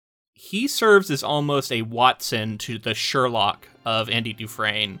he serves as almost a Watson to the Sherlock of Andy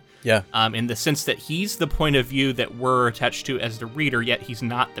Dufresne. Yeah. In the sense that he's the point of view that we're attached to as the reader, yet he's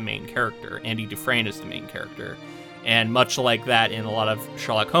not the main character. Andy Dufresne is the main character. And much like that in a lot of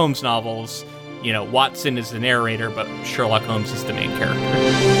Sherlock Holmes novels, Watson is the narrator, but Sherlock Holmes is the main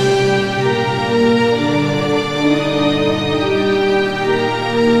character.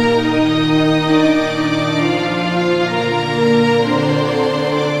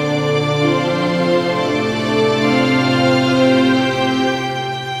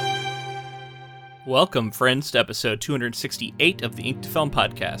 Welcome, friends, to episode 268 of the Ink to Film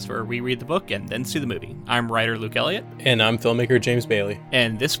podcast, where we read the book and then see the movie. I'm writer Luke Elliott. And I'm filmmaker James Bailey.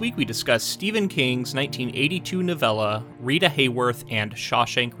 And this week we discuss Stephen King's 1982 novella, Rita Hayworth and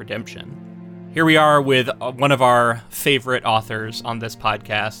Shawshank Redemption. Here we are with one of our favorite authors on this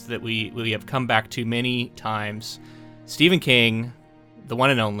podcast that we have come back to many times, Stephen King, the one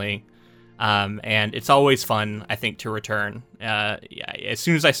and only. And it's always fun, I think, to return. As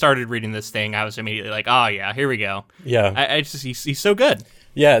soon as I started reading this thing, I was immediately like, oh, yeah, here we go. Yeah. He's so good.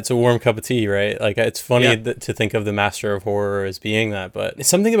 Yeah, it's a warm cup of tea, right? Like, it's funny to think of the master of horror as being that, but it's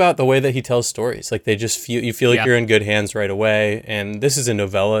something about the way that he tells stories. Like, you feel like you're in good hands right away, and this is a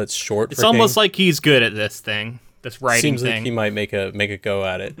novella. It's short. It's almost like he's good at this thing. This writing Seems thing. Like he might make a go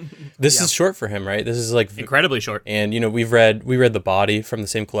at it. This is short for him, right? This is like incredibly short. And we read The Body from the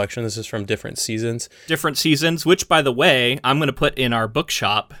same collection. This is from different seasons. Different seasons, which, by the way, I'm going to put in our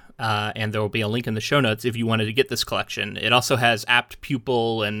bookshop, and there will be a link in the show notes if you wanted to get this collection. It also has Apt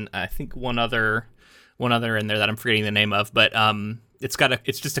Pupil and I think one other in there that I'm forgetting the name of, but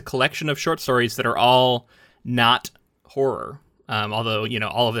it's just a collection of short stories that are all not horror, although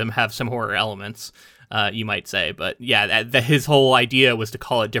all of them have some horror elements. You might say, but yeah, his whole idea was to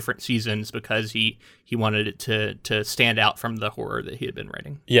call it different seasons because he wanted it to stand out from the horror that he had been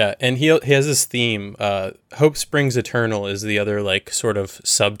writing. Yeah, and he has this theme. Hope Springs Eternal is the other sort of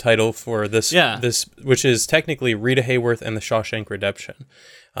subtitle for this. Yeah. This, which is technically Rita Hayworth and the Shawshank Redemption.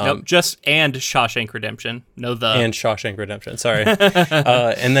 Nope, just and Shawshank Redemption. And Shawshank Redemption, sorry.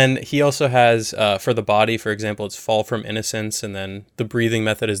 And then he also has, for The Body, for example, it's Fall from Innocence, and then The Breathing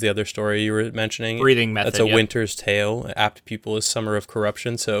Method is the other story you were mentioning. Breathing Method, That's a Winter's Tale. Apt Pupil is Summer of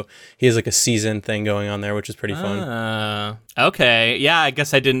Corruption, so he has a season thing going on there, which is pretty fun. Okay, yeah, I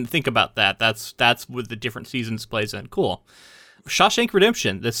guess I didn't think about that. That's what the different seasons plays in. Cool. Shawshank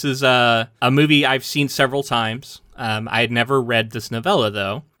Redemption. This is a movie I've seen several times. I had never read this novella,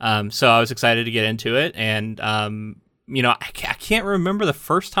 though, so I was excited to get into it. And, I can't remember the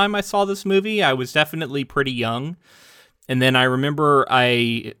first time I saw this movie. I was definitely pretty young. And then I remember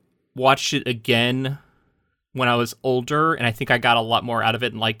I watched it again when I was older, and I think I got a lot more out of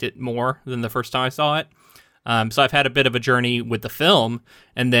it and liked it more than the first time I saw it. So I've had a bit of a journey with the film,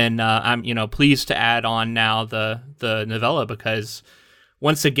 and then I'm pleased to add on now the novella because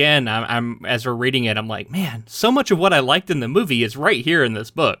once again I'm as we're reading it I'm like, man, so much of what I liked in the movie is right here in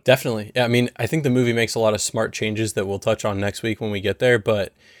this book. Definitely. Yeah, I mean, I think the movie makes a lot of smart changes that we'll touch on next week when we get there,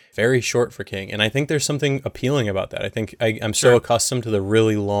 but very short for King, and I think there's something appealing about that. I think I'm so accustomed to the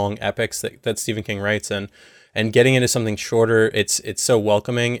really long epics that Stephen King writes, and getting into something shorter, it's so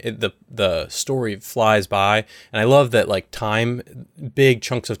welcoming. The story flies by, and I love that big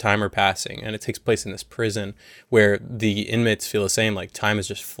chunks of time are passing, and it takes place in this prison where the inmates feel the same. Like time is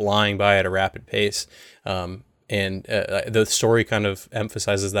just flying by at a rapid pace, and the story kind of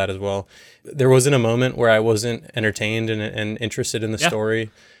emphasizes that as well. There wasn't a moment where I wasn't entertained and interested in the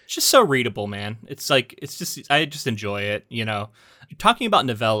story. It's just so readable, man. I just enjoy it. Talking about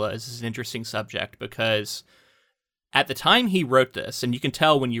novellas is an interesting subject because at the time he wrote this, and you can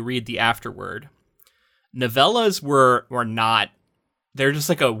tell when you read the afterword, novellas were not, they're just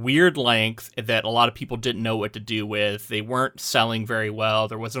a weird length that a lot of people didn't know what to do with. They weren't selling very well.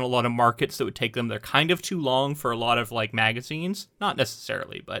 There wasn't a lot of markets that would take them. They're kind of too long for a lot of magazines. Not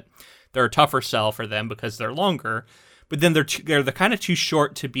necessarily, but they're a tougher sell for them because they're longer. But then they're kind of too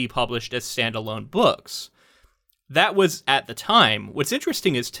short to be published as standalone books. That was at the time. What's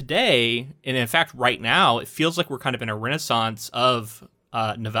interesting is today, and in fact right now, it feels like we're kind of in a renaissance of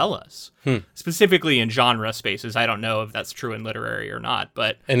novellas, specifically in genre spaces. I don't know if that's true in literary or not,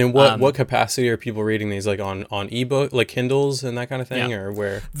 but and in what capacity are people reading these? On ebook, Kindles and that kind of thing, or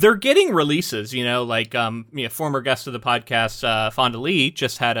where they're getting releases? Former guest of the podcast, Fonda Lee,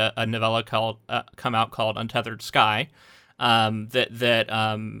 just had a novella come out called Untethered Sky,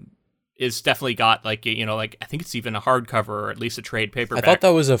 that is definitely got I think it's even a hardcover or at least a trade paperback. I thought that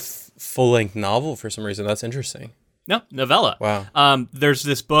was a full-length novel for some reason. That's interesting. No, novella. Wow. There's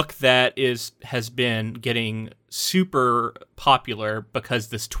this book that has been getting super popular because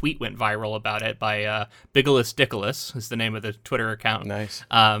this tweet went viral about it by Bigolus Dickolus is the name of the Twitter account. Nice.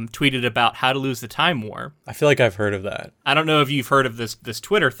 Tweeted about how to lose the Time War. I feel like I've heard of that. I don't know if you've heard of this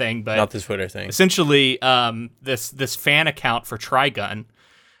Twitter thing, but not the Twitter thing. Essentially, this fan account for Trigun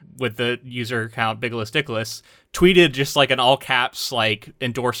with the user account Bigolus Dickolus tweeted just like an all caps like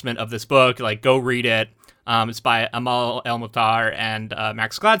endorsement of this book, like go read it. It's by Amal El-Mukhtar and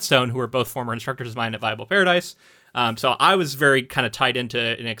Max Gladstone, who are both former instructors of mine at Viable Paradise. So I was very kind of tied into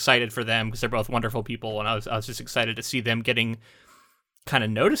it and excited for them because they're both wonderful people, and I was just excited to see them getting kind of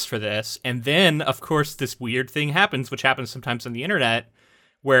noticed for this. And then, of course, this weird thing happens, which happens sometimes on the internet,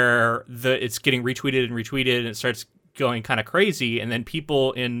 where it's getting retweeted and it starts going kind of crazy, and then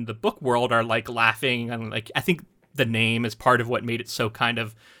people in the book world are like laughing, and like I think the name is part of what made it so kind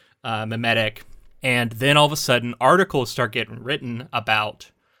of mimetic. And then all of a sudden, articles start getting written about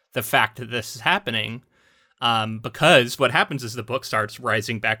the fact that this is happening, because what happens is the book starts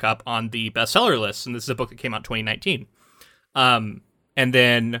rising back up on the bestseller list, and this is a book that came out in 2019, and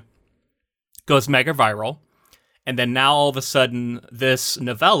then goes mega viral, and then now all of a sudden, this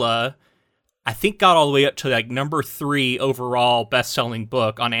novella, I think, got all the way up to like number 3 overall best-selling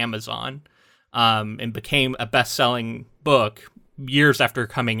book on Amazon, and became a best-selling book years after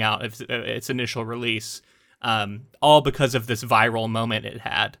coming out of its initial release, all because of this viral moment it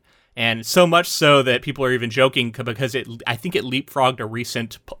had. And so much so that people are even joking because I think it leapfrogged a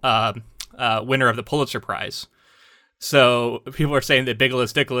recent winner of the Pulitzer Prize. So people are saying that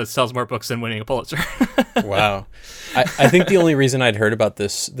Bigolus Dickolus sells more books than winning a Pulitzer. Wow. I think the only reason I'd heard about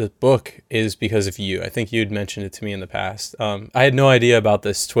this book is because of you. I think you'd mentioned it to me in the past. I had no idea about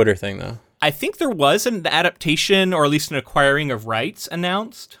this Twitter thing, though. I think there was an adaptation, or at least an acquiring of rights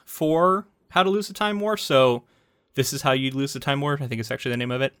announced for How to Lose the Time War. So this is how you lose the Time War. I think it's actually the name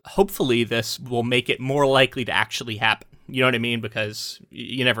of it. Hopefully this will make it more likely to actually happen. You know what I mean? Because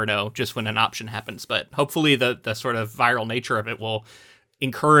you never know just when an option happens. But hopefully the sort of viral nature of it will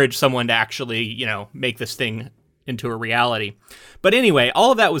encourage someone to actually, make this thing into a reality. But anyway,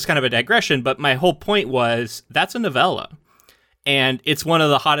 all of that was kind of a digression. But my whole point was that's a novella. And it's one of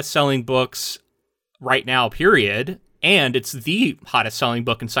the hottest selling books right now, period. And it's the hottest selling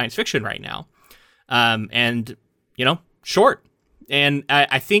book in science fiction right now. And, short. And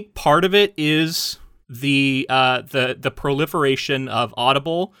I think part of it is the proliferation of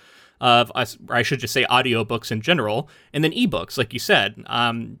Audible, I should just say audiobooks in general, and then ebooks, like you said.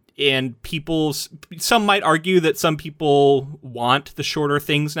 And some might argue that some people want the shorter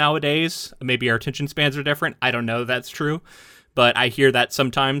things nowadays. Maybe our attention spans are different. I don't know if that's true. But I hear that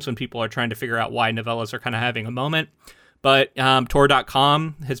sometimes when people are trying to figure out why novellas are kind of having a moment. But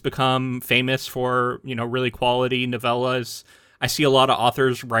Tor.com has become famous for, really quality novellas. I see a lot of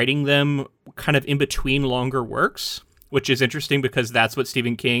authors writing them kind of in between longer works, which is interesting because that's what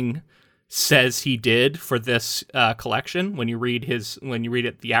Stephen King says he did for this collection. When you read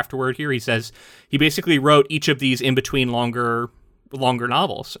the afterword here, he says he basically wrote each of these in between longer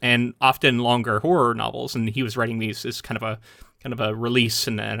novels, and often longer horror novels, and he was writing these as kind of a release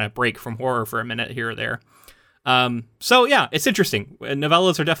and a break from horror for a minute here or there. So yeah, it's interesting.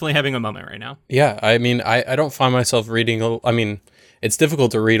 Novellas are definitely having a moment right now. Yeah, I mean, I don't find myself reading. I mean, it's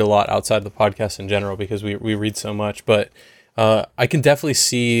difficult to read a lot outside the podcast in general because we read so much, but I can definitely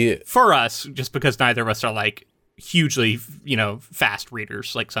see for us, just because neither of us are like hugely, fast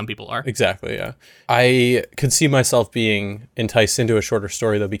readers like some people are. Exactly, yeah. I could see myself being enticed into a shorter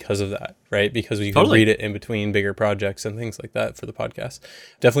story, though, because of that, right? Because you can read it in between bigger projects and things like that for the podcast.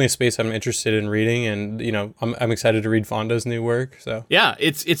 Definitely a space I'm interested in reading, and, I'm excited to read Fonda's new work, so. Yeah,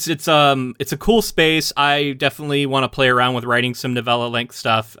 it's a cool space. I definitely want to play around with writing some novella-length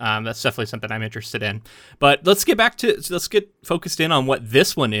stuff. That's definitely something I'm interested in. But let's get focused in on what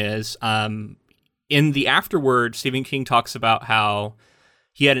this one is. In the afterword, Stephen King talks about how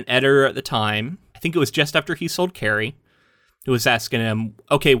he had an editor at the time. I think it was just after he sold Carrie, who was asking him,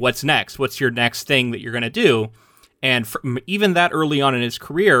 okay, what's next? What's your next thing that you're going to do? And from even that early on in his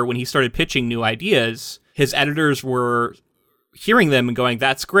career, when he started pitching new ideas, his editors were hearing them and going,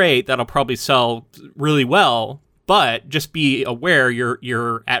 that's great. That'll probably sell really well. But just be aware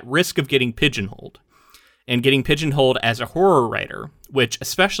you're at risk of getting pigeonholed. And getting pigeonholed as a horror writer, which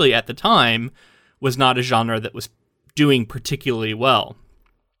especially at the time was not a genre that was doing particularly well.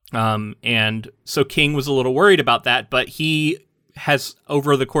 And so King was a little worried about that, but he has,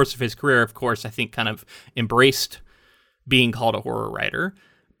 over the course of his career, of course, I think kind of embraced being called a horror writer.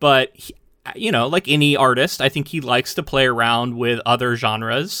 But, like any artist, I think he likes to play around with other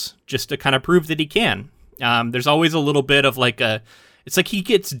genres just to kind of prove that he can. There's always a little bit of like it's like he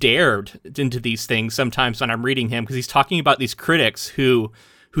gets dared into these things sometimes when I'm reading him, because he's talking about these critics who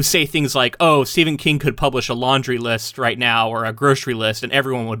say things like, oh, Stephen King could publish a laundry list right now or a grocery list and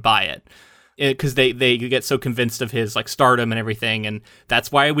everyone would buy it. Because they get so convinced of his like stardom and everything, and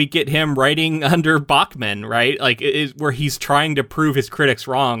that's why we get him writing under Bachman, right? Like where he's trying to prove his critics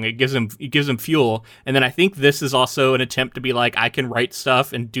wrong. It gives him fuel, and then I think this is also an attempt to be like, I can write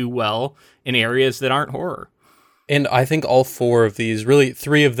stuff and do well in areas that aren't horror. And I think all 4 of these, really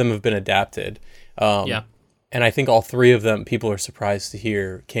 3 of them have been adapted. Yeah, and I think all 3 of them people are surprised to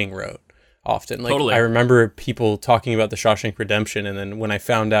hear King wrote. Often, like totally. I remember people talking about the Shawshank Redemption, and then when I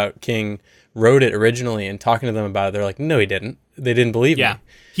found out King wrote it originally and talking to them about it, they're like, no, he didn't. They didn't believe me.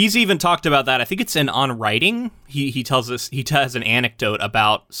 He's even talked about that. I think it's in On Writing. He tells us, he tells an anecdote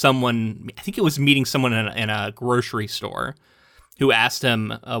about someone, I think it was meeting someone in a grocery store who asked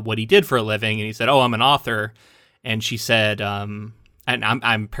him what he did for a living, and he said, oh, I'm an author. And she said, and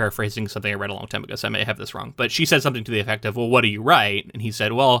I'm paraphrasing something I read a long time ago, so I may have this wrong, but she said something to the effect of, well, what do you write? And he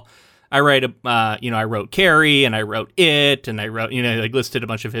said, well, I wrote Carrie, and I wrote It, and I wrote, like listed a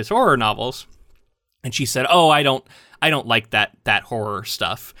bunch of his horror novels. And she said, oh, I don't like that horror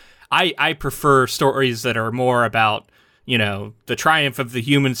stuff. I prefer stories that are more about, the triumph of the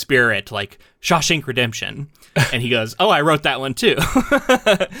human spirit, like Shawshank Redemption. And he goes, oh, I wrote that one too.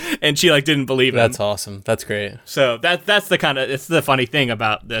 And she like didn't believe him. That's awesome. That's great. So that's the kind of, it's the funny thing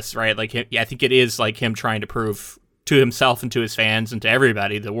about this, right? Like, I think it is like him trying to prove to himself and to his fans and to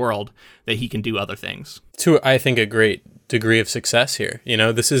everybody, the world, that he can do other things. To, I think, a great degree of success here.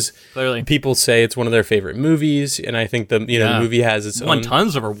 This is clearly, people say it's one of their favorite movies, and I think the movie has its won own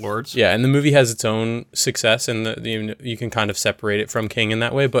tons of awards. Yeah, and the movie has its own success, and you can kind of separate it from King in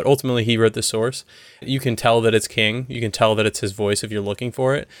that way. But ultimately, he wrote the source. You can tell that it's King. You can tell that it's his voice if you're looking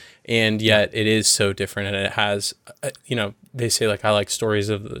for it, and yet it is so different, and it has, they say like, I like stories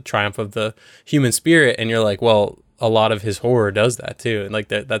of the triumph of the human spirit, and you're like, well, a lot of his horror does that too, and like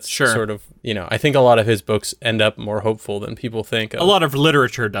that's sure. Sort of, I think a lot of his books end up more hopeful than people think. A lot of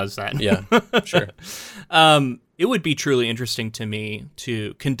literature does that. Yeah, sure. It would be truly interesting to me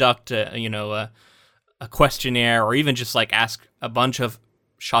to conduct a questionnaire, or even just like ask a bunch of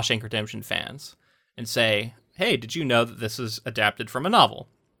Shawshank Redemption fans and say, hey, did you know that this is adapted from a novel?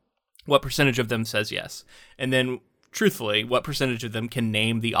 What percentage of them says yes? And then, truthfully, what percentage of them can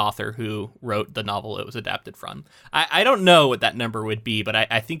name the author who wrote the novel it was adapted from? I don't know what that number would be, but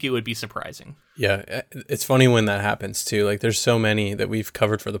I think it would be surprising. Yeah, it's funny when that happens too. Like, there's so many that we've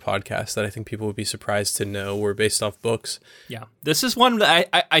covered for the podcast that I think people would be surprised to know were based off books. Yeah, this is one that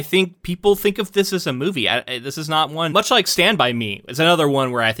I think people think of this as a movie. This is not one, much like Stand By Me. It's another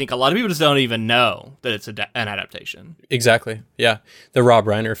one where I think a lot of people just don't even know that it's an adaptation. Exactly. Yeah, the Rob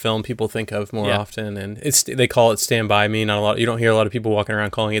Reiner film people think of more often, and they call it Stand By Me. Not a lot. You don't hear a lot of people walking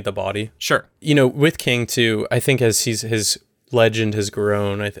around calling it The Body. Sure. With King too, I think as his legend has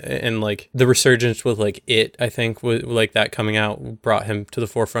grown, and like the resurgence with like It, I think was like that coming out brought him to the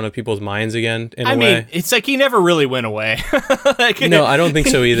forefront of people's minds again. I mean, it's like he never really went away. No, I don't think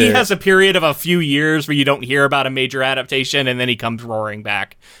so either. He has a period of a few years where you don't hear about a major adaptation, and then he comes roaring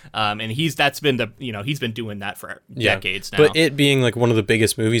back. And he's been doing that for decades now. But It being like one of the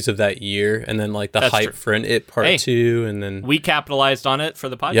biggest movies of that year, and then like the hype true. For an It Part 2, and then we capitalized on it for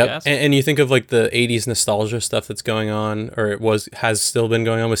the podcast. Yep. And you think of like the 80s nostalgia stuff that's going on, or has still been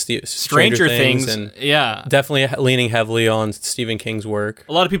going on with Stranger Things, and definitely leaning heavily on Stephen King's work.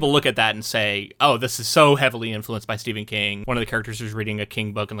 A lot of people look at that and say, oh, this is so heavily influenced by Stephen King. One of the characters is reading a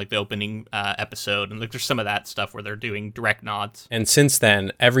King book in like the opening episode, and like there's some of that stuff where they're doing direct nods. And since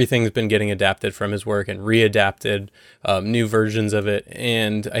then, everything's been getting adapted from his work and readapted, new versions of it.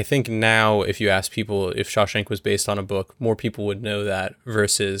 And I think now, if you ask people if Shawshank was based on a book, more people would know that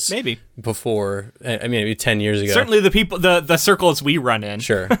versus maybe before. I mean, maybe 10 years ago. Certainly the people, the circles we run in.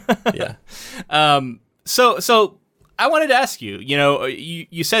 Sure. Yeah. So I wanted to ask you,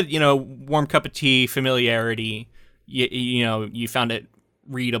 you said, warm cup of tea, familiarity, you found it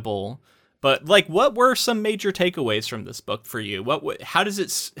readable, but like, what were some major takeaways from this book for you? How does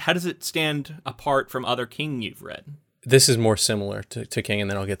it stand apart from other King you've read? This is more similar to King, and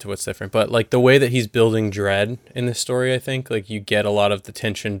then I'll get to what's different. But like the way that he's building dread in this story, I think like you get a lot of the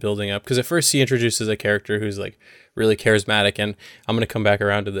tension building up, because at first he introduces a character who's like really charismatic. And I'm going to come back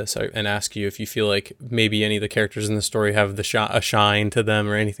around to this and ask you if you feel like maybe any of the characters in the story have a shine to them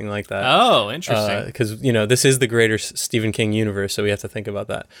or anything like that. Oh, interesting. Because, this is the greater Stephen King universe, so we have to think about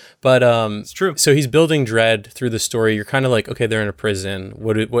that. But it's true. So he's building dread through the story. You're kind of like, okay, they're in a prison.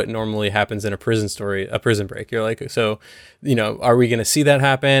 What normally happens in a prison story, a prison break? You're like, so, are we going to see that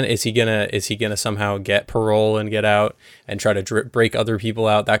happen? Is he gonna somehow get parole and get out and try to break other people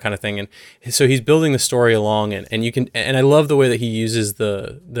out, that kind of thing? And so he's building the story along, and you can, and I love the way that he uses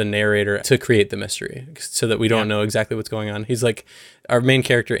the narrator to create the mystery, so that we don't know exactly what's going on. He's like, our main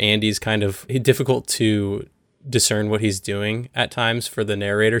character Andy's kind of difficult to discern what he's doing at times for the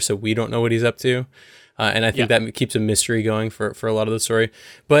narrator, so we don't know what he's up to. And I think that keeps a mystery going for a lot of the story.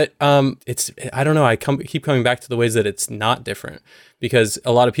 But I don't know, I keep coming back to the ways that it's not different, because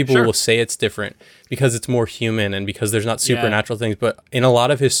a lot of people will say it's different because it's more human and because there's not supernatural things. But in a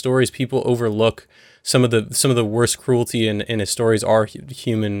lot of his stories, people overlook some of the worst cruelty in his stories are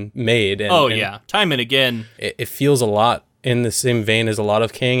human made. And time and again. It feels a lot in the same vein as a lot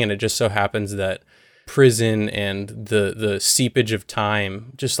of King, and it just so happens that prison and the seepage of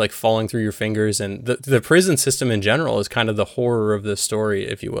time just like falling through your fingers, and the prison system in general is kind of the horror of the story,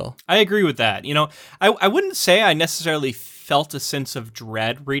 if you will. I agree with that. I wouldn't say I necessarily felt a sense of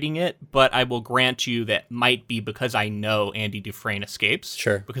dread reading it, but I will grant you that might be because I know Andy Dufresne escapes.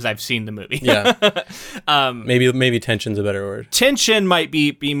 Sure. Because I've seen the movie. Yeah. Maybe tension's a better word. Tension might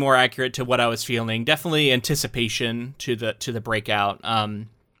be more accurate to what I was feeling. Definitely anticipation to the breakout.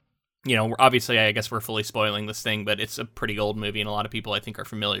 Obviously, I guess we're fully spoiling this thing, but it's a pretty old movie, and a lot of people, I think, are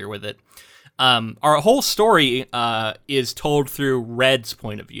familiar with it. Our whole story is told through Red's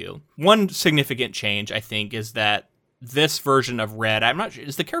point of view. One significant change, I think, is that this version of Red, I'm not sure,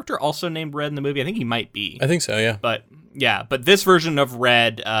 is the character also named Red in the movie? I think he might be. I think so, yeah. But this version of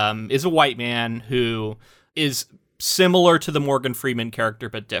Red is a white man who is similar to the Morgan Freeman character,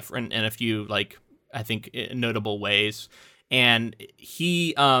 but different in a few, I think, notable ways. And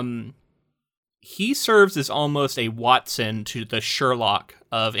he serves as almost a Watson to the Sherlock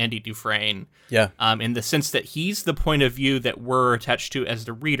of Andy Dufresne. Yeah. In the sense that he's the point of view that we're attached to as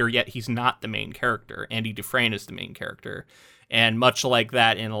the reader, yet he's not the main character. Andy Dufresne is the main character. And much like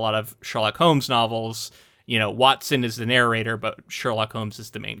that in a lot of Sherlock Holmes novels, Watson is the narrator, but Sherlock Holmes is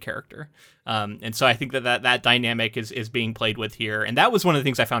the main character. And so I think that dynamic is being played with here. And that was one of the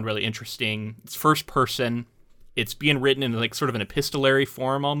things I found really interesting. It's first person. It's being written in sort of an epistolary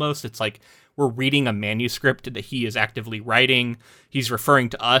form almost. It's like we're reading a manuscript that he is actively writing. He's referring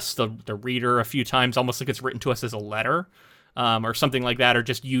to us, the reader, a few times, almost like it's written to us as a letter or something like that, or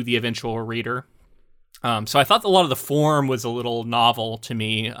just you, the eventual reader. So I thought a lot of the form was a little novel to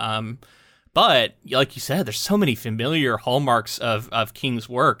me. But like you said, there's so many familiar hallmarks of King's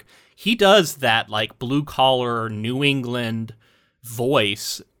work. He does that blue collar New England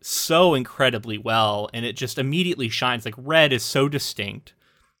voice so incredibly well, and it just immediately shines. Red is so distinct.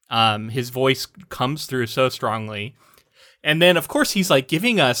 His voice comes through so strongly. And then, of course, he's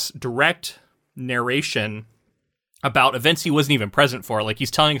giving us direct narration about events he wasn't even present for.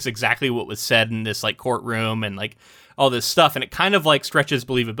 He's telling us exactly what was said in this courtroom and all this stuff, and it kind of stretches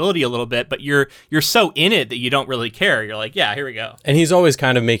believability a little bit, but you're so in it that you don't really care. You're like, yeah, here we go. And he's always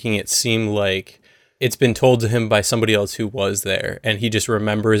kind of making it seem like it's been told to him by somebody else who was there, and he just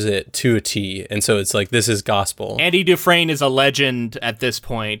remembers it to a T. And so it's this is gospel. Andy Dufresne is a legend at this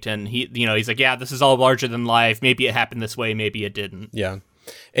point, and he's like, yeah, this is all larger than life. Maybe it happened this way, maybe it didn't. Yeah.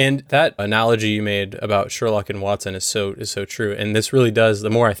 And that analogy you made about Sherlock and Watson is so true. And this really does, the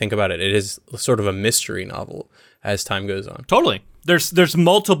more I think about it, it is sort of a mystery novel as time goes on. Totally. There's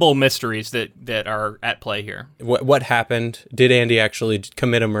multiple mysteries that are at play here. What happened? Did Andy actually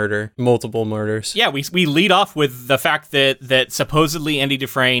commit a murder? Multiple murders? Yeah, we lead off with the fact that supposedly Andy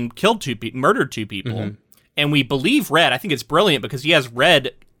Dufresne murdered two people. Mm-hmm. And we believe Red. I think it's brilliant because he has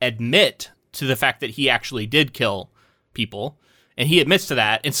Red admit to the fact that he actually did kill people. And he admits to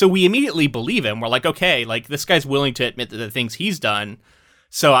that. And so we immediately believe him. We're like, okay, this guy's willing to admit to the things he's done.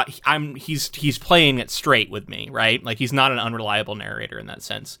 So he's playing it straight with me, right? He's not an unreliable narrator in that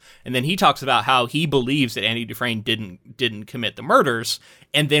sense. And then he talks about how he believes that Andy Dufresne didn't commit the murders.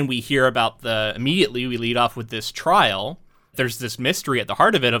 And then we hear about immediately we lead off with this trial. There's this mystery at the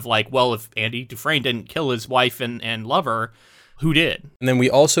heart of it of well, if Andy Dufresne didn't kill his wife and lover, who did? And then we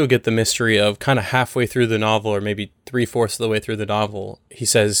also get the mystery of kind of halfway through the novel, or maybe 3/4 of the way through the novel, he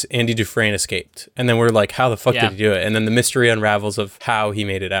says Andy Dufresne escaped. And then we're like, how the fuck did he do it? And then the mystery unravels of how he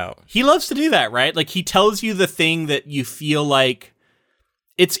made it out. He loves to do that, right? He tells you the thing that you feel like...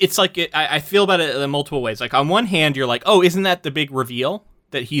 I feel about it in multiple ways. On one hand, you're like, oh, isn't that the big reveal?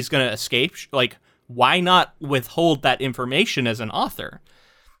 That he's going to escape? why not withhold that information as an author?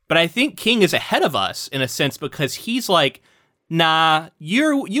 But I think King is ahead of us in a sense because he's like, nah,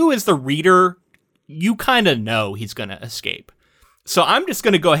 you as the reader, you kind of know he's going to escape. So I'm just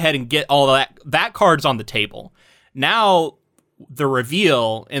going to go ahead and get all that card's on the table. Now the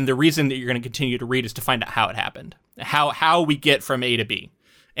reveal and the reason that you're going to continue to read is to find out how it happened, how we get from A to B.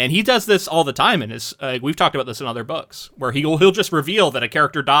 And he does this all the time in his, we've talked about this in other books, where he'll just reveal that a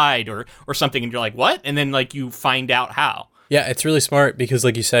character died or something, and you're like, what? And then like you find out how. Yeah, it's really smart because,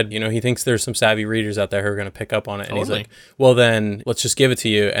 like you said, he thinks there's some savvy readers out there who are going to pick up on it. Totally. And he's like, well, then let's just give it to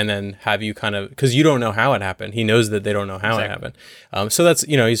you and then have you kind of, because you don't know how it happened. He knows that they don't know how it happened. So that's,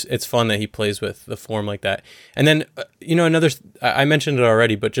 it's fun that he plays with the form like that. And then, I mentioned it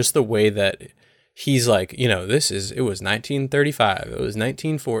already, but just the way that he's like, it was 1935, it was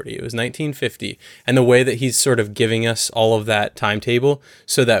 1940, it was 1950. And the way that he's sort of giving us all of that timetable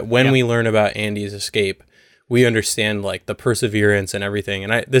so that when we learn about Andy's escape, we understand like the perseverance and everything.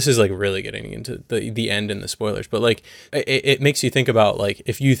 And this is like really getting into the end and the spoilers, but like it makes you think about like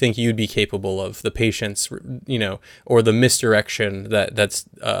if you think you'd be capable of the patience, or the misdirection that's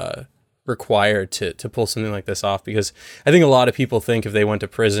required to pull something like this off. Because I think a lot of people think if they went to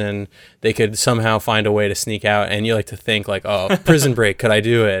prison, they could somehow find a way to sneak out. And you like to think like, oh, prison break, could I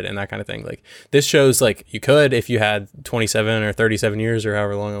do it? And that kind of thing. Like this shows like you could if you had 27 or 37 years or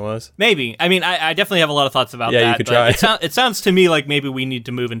however long it was. Maybe. I mean, I definitely have a lot of thoughts about that. Yeah, you could try. It sounds to me like maybe we need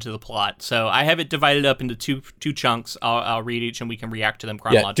to move into the plot. So I have it divided up into two chunks. I'll read each and we can react to them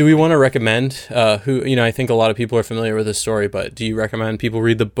chronologically. Yeah. Do we want to recommend I think a lot of people are familiar with this story, but do you recommend people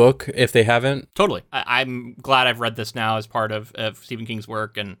read the book if they haven't? Totally. I'm glad I've read this now as part of Stephen King's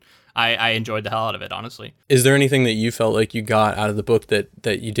work, and I enjoyed the hell out of it, honestly. Is there anything that you felt like you got out of the book that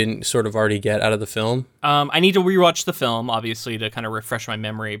you didn't sort of already get out of the film? I need to rewatch the film, obviously, to kind of refresh my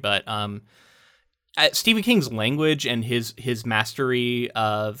memory, but Stephen King's language and his mastery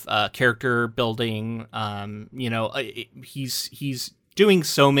of character building, he's doing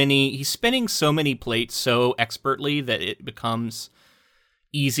he's spinning so many plates so expertly that it becomes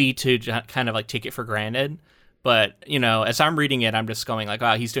easy to kind of like take it for granted. But, as I'm reading it, I'm just going like,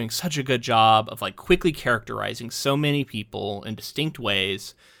 wow, he's doing such a good job of like quickly characterizing so many people in distinct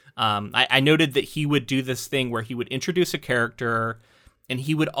ways. I noted that he would do this thing where he would introduce a character and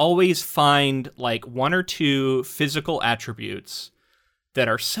he would always find like one or two physical attributes that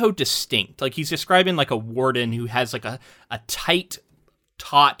are so distinct. Like he's describing like a warden who has like a tight,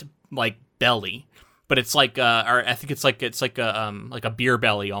 taut like belly. But it's like, or I think it's like a beer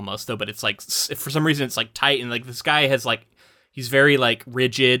belly almost though. But it's like for some reason it's like tight, and like this guy has like he's very like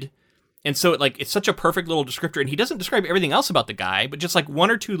rigid, and so it's such a perfect little descriptor. And he doesn't describe everything else about the guy, but just like one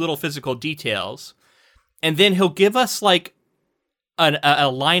or two little physical details, and then he'll give us like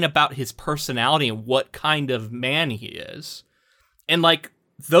a line about his personality and what kind of man he is, and like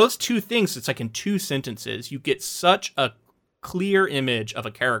those two things, it's like in 2 sentences you get such a clear image of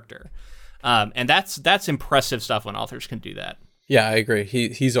a character. And that's impressive stuff when authors can do that. Yeah, I agree.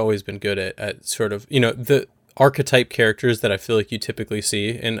 He's always been good at sort of, the archetype characters that I feel like you typically see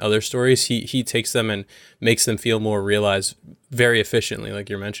in other stories. He takes them and makes them feel more realized very efficiently, like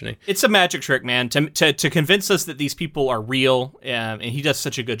you're mentioning. It's a magic trick, man, to convince us that these people are real, and he does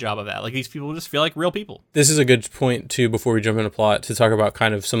such a good job of that. Like these people just feel like real people. This is a good point too, before we jump into plot, to talk about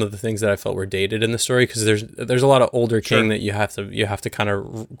kind of some of the things that I felt were dated in the story, because there's a lot of older King that you have to kind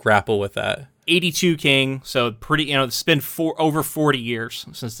of grapple with that. 82 King, so pretty, it's been over 40 years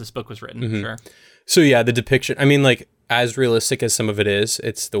since this book was written. Sure. So yeah, the depiction, I mean, like, as realistic as some of it is,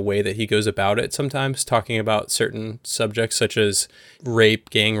 it's the way that he goes about it sometimes, talking about certain subjects such as rape,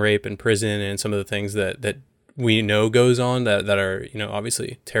 gang rape, and prison, and some of the things that we know goes on that are,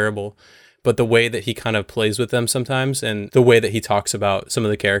 obviously terrible. But the way that he kind of plays with them sometimes, and the way that he talks about some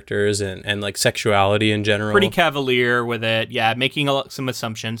of the characters and like sexuality in general. Pretty cavalier with it, yeah, making some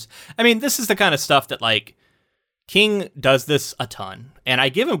assumptions. I mean, this is the kind of stuff that, like, King does this a ton, and I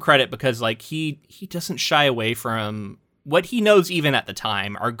give him credit because like he doesn't shy away from what he knows even at the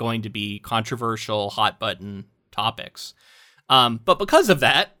time are going to be controversial, hot button topics. But because of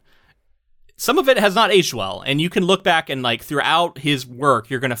that, some of it has not aged well, and you can look back and like throughout his work,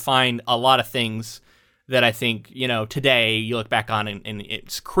 you're going to find a lot of things that I think, today you look back on and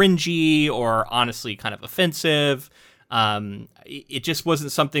it's cringy or honestly kind of offensive. It just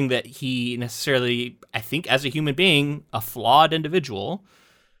wasn't something that he necessarily, I think as a human being, a flawed individual,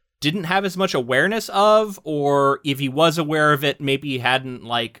 didn't have as much awareness of, or if he was aware of it, maybe he hadn't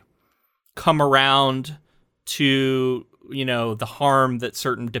like come around to, the harm that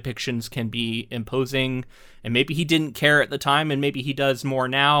certain depictions can be imposing. And maybe he didn't care at the time, and maybe he does more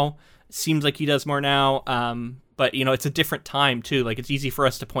now. Seems like he does more now. But, it's a different time, too. Like, it's easy for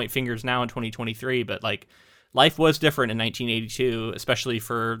us to point fingers now in 2023, but, like, life was different in 1982, especially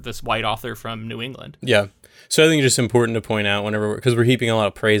for this white author from New England. Yeah. So I think it's just important to point out because we're heaping a lot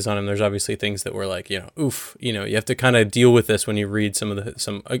of praise on him, there's obviously things that we're like, oof, you have to kind of deal with this when you read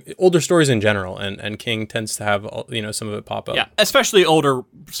some older stories in general. And King tends to have, some of it pop up. Yeah, especially older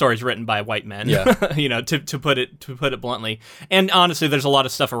stories written by white men. Yeah. to put it bluntly. And honestly, there's a lot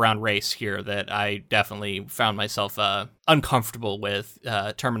of stuff around race here that I definitely found myself uncomfortable with,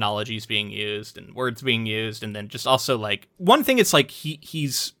 terminologies being used and words being used. And then just also like one thing, it's like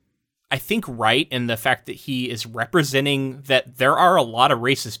he's I think right in the fact that he is representing that there are a lot of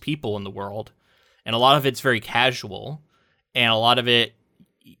racist people in the world, and a lot of it's very casual, and a lot of it,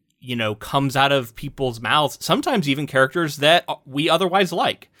 comes out of people's mouths, sometimes even characters that we otherwise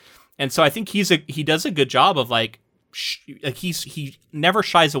like. And so I think he does a good job of he never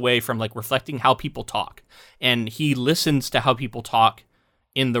shies away from like reflecting how people talk, and he listens to how people talk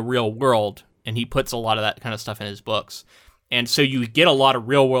in the real world, and he puts a lot of that kind of stuff in his books. And so you get a lot of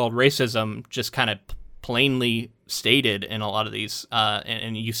real world racism just kind of plainly stated in a lot of these,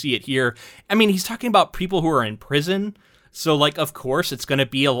 and you see it here. I mean, he's talking about people who are in prison. So, like, of course, it's going to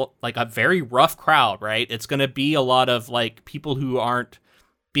be a very rough crowd, right? It's going to be a lot of like people who aren't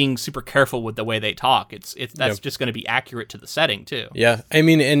being super careful with the way they talk. That's just going to be accurate to the setting too. Yeah, I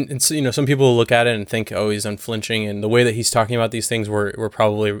mean, and some people look at it and think, oh, he's unflinching, and the way that he's talking about these things were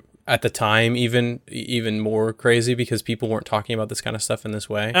probably at the time even more crazy because people weren't talking about this kind of stuff in this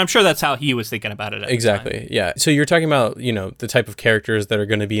way. And I'm sure that's how he was thinking about it at exactly the time. Yeah. So you're talking about the type of characters that are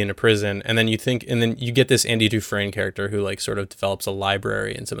going to be in a prison, and then you get this Andy Dufresne character who like sort of develops a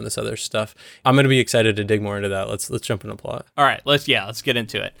library and some of this other stuff. I'm going to be excited to dig more into that. Let's jump into plot. All right, let's get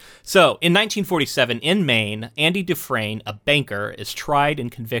into it. So in 1947 in Maine, Andy Dufresne, a banker, is tried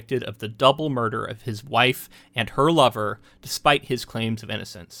and convicted of the double murder of his wife and her lover despite his claims of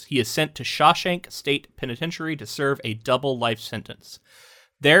innocence. He is sent to Shawshank State Penitentiary to serve a double life sentence.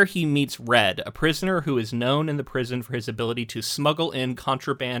 There he meets Red, a prisoner who is known in the prison for his ability to smuggle in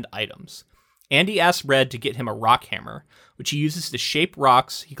contraband items. Andy asks Red to get him a rock hammer, which he uses to shape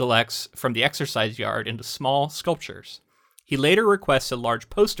rocks he collects from the exercise yard into small sculptures. He later requests a large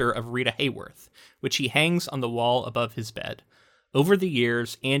poster of Rita Hayworth, which he hangs on the wall above his bed. Over the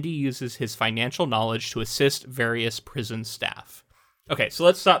years, Andy uses his financial knowledge to assist various prison staff. Okay, so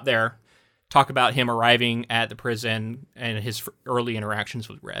let's stop there. Talk about him arriving at the prison and his early interactions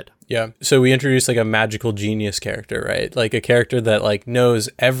with Red. Yeah. So we introduced like a magical genius character, right? Like a character that like knows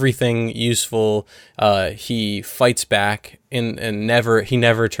everything useful. He fights back and never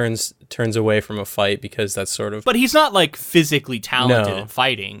turns away from a fight because that's sort of. But he's not like physically talented at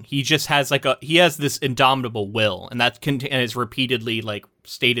fighting. He just has he has this indomitable will, and that is repeatedly like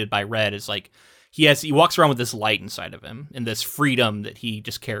stated by Red as like. He walks around with this light inside of him and this freedom that he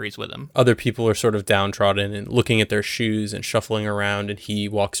just carries with him. Other people are sort of downtrodden and looking at their shoes and shuffling around, and he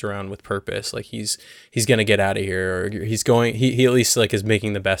walks around with purpose. Like he's going to get out of here, or he at least like is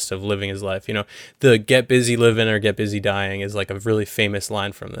making the best of living his life. The get busy living or get busy dying is like a really famous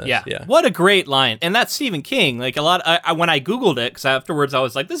line from this. Yeah. What a great line. And that's Stephen King. Like a lot, when I Googled it, because afterwards I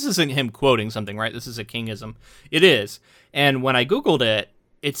was like, this isn't him quoting something, right? This is a Kingism. It is. And when I Googled it,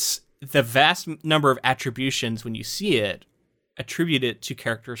 it's the vast number of attributions when you see it, attribute it to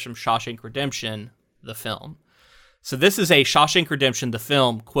characters from Shawshank Redemption, the film. So this is a Shawshank Redemption, the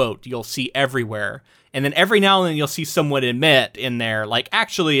film, quote, you'll see everywhere. And then every now and then you'll see someone admit in there, like,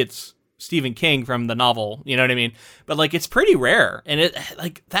 actually it's Stephen King from the novel, you know what I mean? But like, it's pretty rare. And it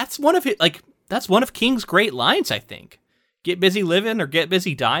like, that's one of King's great lines, I think. Get busy living or get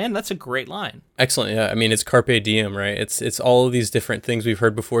busy dying. That's a great line. Excellent. Yeah. I mean, it's carpe diem, right? It's all of these different things we've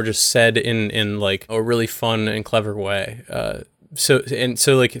heard before, just said in like a really fun and clever way. So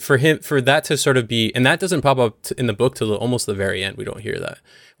like for that to sort of be, and that doesn't pop up in the book till almost the very end. We don't hear that,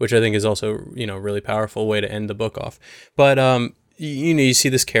 which I think is also, really powerful way to end the book off. But, you see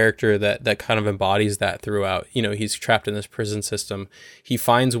this character that kind of embodies that throughout. He's trapped in this prison system. He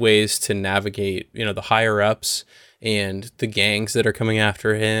finds ways to navigate, the higher ups and the gangs that are coming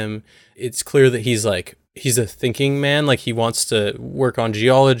after him. It's clear that he's a thinking man. Like he wants to work on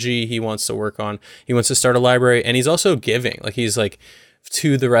geology. He wants to start a library, and he's also giving. Like he's like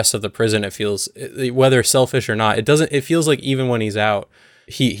to the rest of the prison. It feels, whether selfish or not, it feels like even when he's out,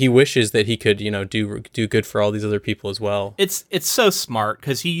 he wishes that he could, do good for all these other people as well. It's so smart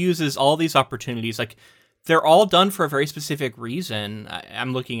because he uses all these opportunities. Like they're all done for a very specific reason.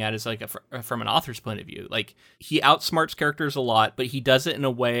 I'm looking at it as like from an author's point of view. Like, he outsmarts characters a lot, but he does it in a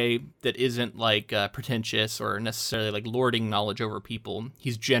way that isn't like pretentious or necessarily like lording knowledge over people.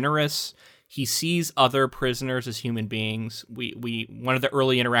 He's generous. He sees other prisoners as human beings. We one of the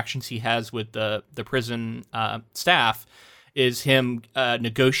early interactions he has with the prison staff is him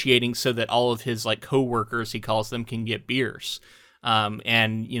negotiating so that all of his like coworkers, he calls them, can get beers.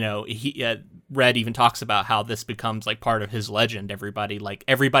 And you know, Red even talks about how this becomes like part of his legend. Everybody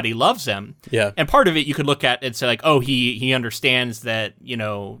loves him. Yeah. And part of it you could look at and say like, oh, he understands that, you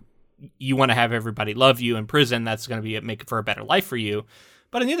know, you want to have everybody love you in prison. That's going to make it for a better life for you.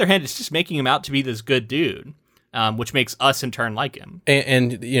 But on the other hand, it's just making him out to be this good dude, which makes us in turn like him.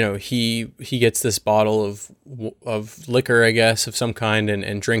 And you know, he gets this bottle of liquor, I guess, of some kind,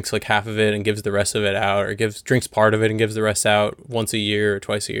 and drinks like half of it and gives the rest of it out, or drinks part of it and gives the rest out once a year or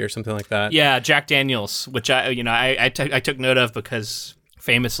twice a year, something like that. Yeah, Jack Daniels, which I took note of because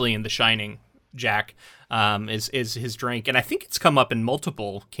famously in The Shining, Jack is his drink, and I think it's come up in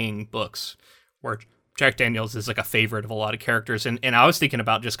multiple King books where Jack Daniels is like a favorite of a lot of characters, and I was thinking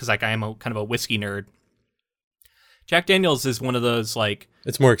about, just because like I am kind of a whiskey nerd, Jack Daniels is one of those, like...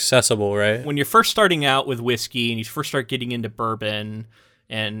 It's more accessible, right? When you're first starting out with whiskey and you first start getting into bourbon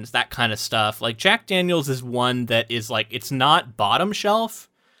and that kind of stuff, like, Jack Daniels is one that is, like, it's not bottom shelf,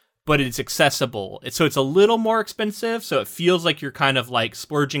 but it's accessible. So it's a little more expensive, so it feels like you're kind of, like,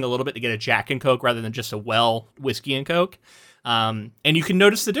 splurging a little bit to get a Jack and Coke rather than just a whiskey and Coke. And you can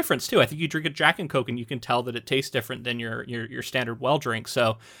notice the difference, too. I think you drink a Jack and Coke and you can tell that it tastes different than your standard well drink.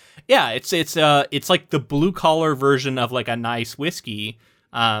 So, yeah, it's like the blue collar version of like a nice whiskey,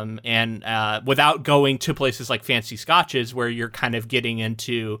 and without going to places like fancy scotches where you're kind of getting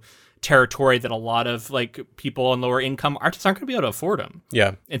into territory that a lot of like people on lower income artists aren't going to be able to afford them.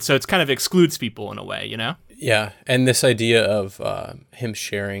 Yeah, and so it's kind of excludes people in a way, you know. Yeah, and this idea of him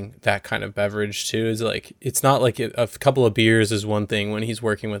sharing that kind of beverage too is like, it's not like a couple of beers is one thing when he's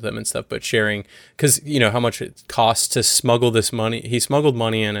working with them and stuff, but sharing, because you know how much it costs to smuggle this money. He smuggled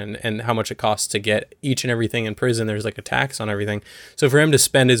money in, and how much it costs to get each and everything in prison. There's like a tax on everything. So for him to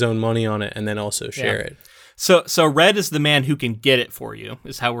spend his own money on it and then also share it. So Red is the man who can get it for you,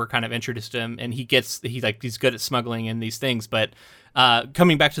 is how we're kind of introduced to him, and he's good at smuggling in these things. But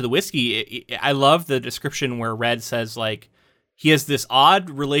coming back to the whiskey, I love the description where Red says like he has this odd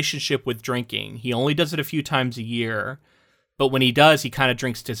relationship with drinking. He only does it a few times a year, but when he does, he kind of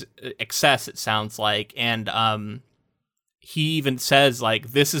drinks to excess, it sounds like, and he even says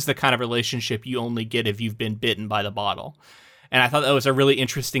like, this is the kind of relationship you only get if you've been bitten by the bottle. And I thought that was a really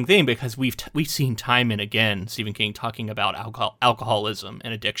interesting thing, because we've seen time and again Stephen King talking about alcoholism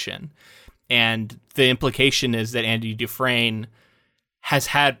and addiction, and the implication is that Andy Dufresne has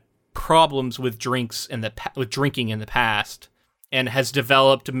had problems with drinking in the past, and has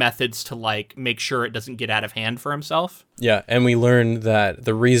developed methods to like make sure it doesn't get out of hand for himself. Yeah, and we learned that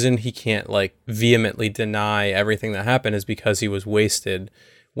the reason he can't like vehemently deny everything that happened is because he was wasted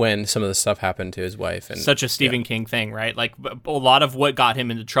when some of the stuff happened to his wife. And such a Stephen King thing, right? Like a lot of what got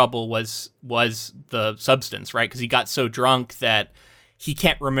him into trouble was the substance, right? Because he got so drunk that he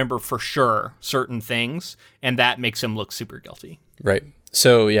can't remember for sure certain things, and that makes him look super guilty. Right.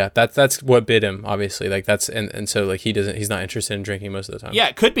 So yeah, that's what bit him, obviously. Like that's and so like he's not interested in drinking most of the time. Yeah,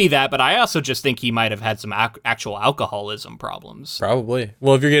 it could be that, but I also just think he might have had some actual alcoholism problems. Probably.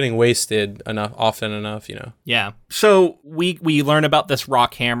 Well, if you're getting wasted often enough, you know. Yeah. So we learn about this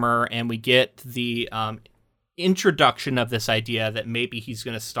rock hammer, and we get the introduction of this idea that maybe he's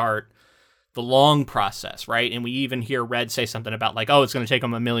going to start the long process, right? And we even hear Red say something about like, oh, it's going to take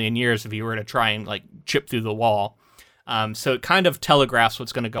him 1,000,000 years if he were to try and like chip through the wall. So it kind of telegraphs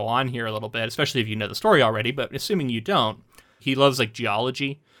what's going to go on here a little bit, especially if you know the story already, but assuming you don't. He loves like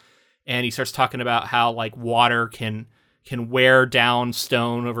geology, and he starts talking about how like water can wear down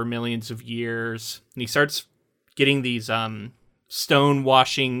stone over millions of years. And he starts getting these stone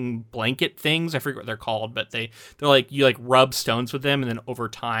washing blanket things. I forget what they're called, but they're like, you like rub stones with them, and then over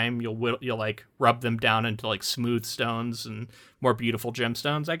time you'll like rub them down into like smooth stones and more beautiful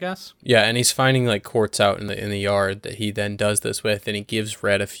gemstones, I guess. Yeah, and he's finding like quartz out in the yard that he then does this with, and he gives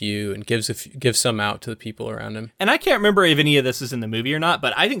Red a few and gives some out to the people around him. And I can't remember if any of this is in the movie or not,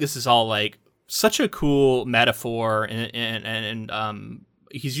 but I think this is all like such a cool metaphor, and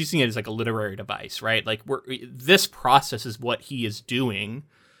he's using it as like a literary device, right? Like this process is what he is doing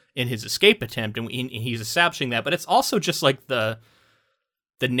in his escape attempt, and he's establishing that. But it's also just like the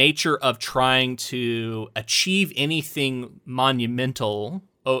nature of trying to achieve anything monumental,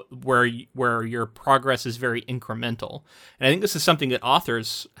 where your progress is very incremental. And I think this is something that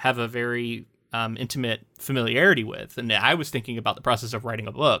authors have a very intimate familiarity with. And I was thinking about the process of writing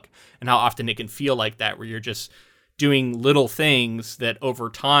a book and how often it can feel like that, where you're just doing little things that over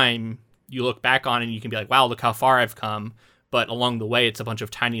time you look back on and you can be like, wow, look how far I've come. But along the way, it's a bunch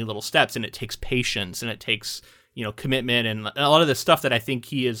of tiny little steps, and it takes patience, and it takes, commitment, and a lot of the stuff that I think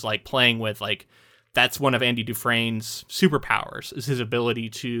he is like playing with. Like, that's one of Andy Dufresne's superpowers, is his ability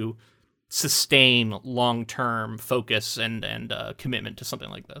to sustain long-term focus and commitment to something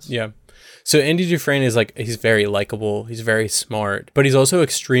like this. Yeah. So Andy Dufresne is he's very likable, he's very smart, but he's also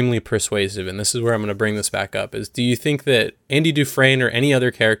extremely persuasive. And this is where I'm going to bring this back up, is do you think that Andy Dufresne or any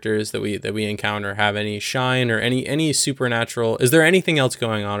other characters that we encounter have any shine or any supernatural? Is there anything else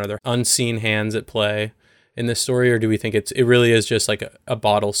going on? Are there unseen hands at play in this story, or do we think it really is just like a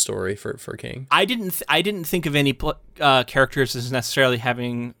bottle story for King? I didn't think of any characters as necessarily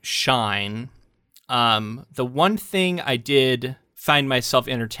having shine. The one thing I did find myself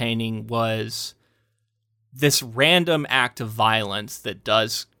entertaining was this random act of violence that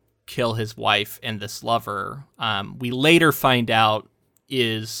does kill his wife and this lover. We later find out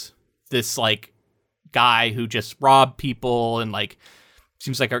is this like guy who just robbed people and like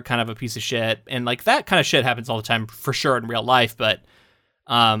seems like a kind of a piece of shit, and like that kind of shit happens all the time for sure in real life. But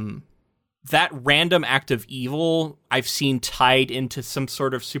that random act of evil I've seen tied into some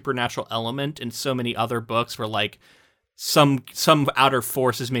sort of supernatural element in so many other books, where like some outer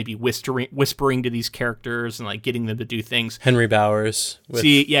force is maybe whispering to these characters and like getting them to do things. Henry Bowers.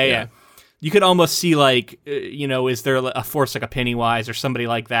 Yeah. You could almost see like, is there a force like a Pennywise or somebody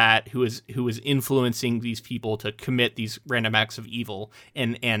like that who is influencing these people to commit these random acts of evil,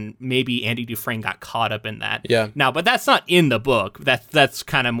 and maybe Andy Dufresne got caught up in that. Yeah. Now, but that's not in the book. That's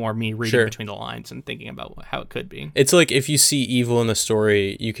kind of more me reading between the lines and thinking about how it could be. It's like if you see evil in the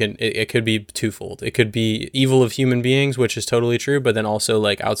story, it could be twofold. It could be evil of human beings, which is totally true, but then also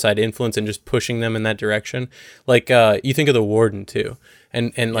like outside influence and just pushing them in that direction. Like you think of the Warden too.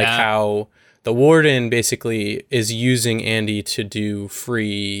 And like how the Warden basically is using Andy to do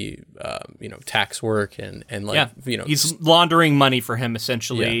free, tax work and he's laundering money for him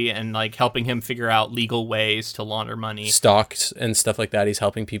essentially, and like helping him figure out legal ways to launder money, stocks and stuff like that. He's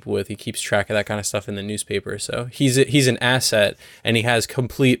helping people with. He keeps track of that kind of stuff in the newspaper. So he's an asset, and he has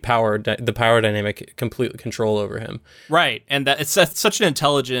complete power, the power dynamic, complete control over him. Right, and that it's such an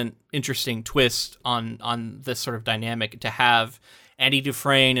intelligent, interesting twist on this sort of dynamic to have Andy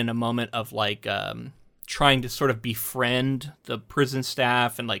Dufresne in a moment of like trying to sort of befriend the prison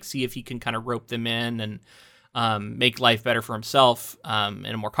staff and like see if he can kind of rope them in and make life better for himself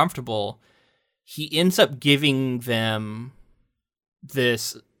and more comfortable. He ends up giving them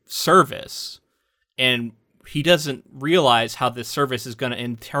this service, and he doesn't realize how this service is going to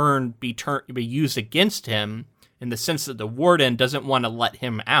in turn be used against him, in the sense that the Warden doesn't want to let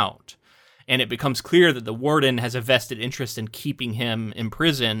him out. And it becomes clear that the Warden has a vested interest in keeping him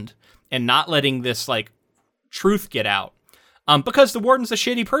imprisoned and not letting this like truth get out, because the Warden's a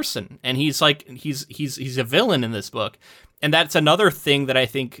shitty person, and he's a villain in this book. And that's another thing that I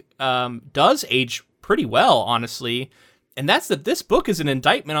think does age pretty well, honestly. And that's that this book is an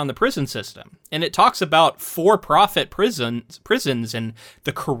indictment on the prison system, and it talks about for-profit prisons and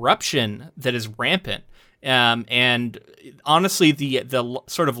the corruption that is rampant. And honestly, the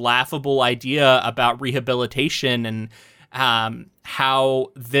sort of laughable idea about rehabilitation and how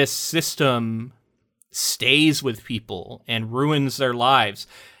this system stays with people and ruins their lives.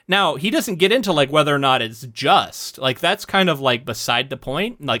 Now, he doesn't get into like whether or not it's just. Like, that's kind of like beside the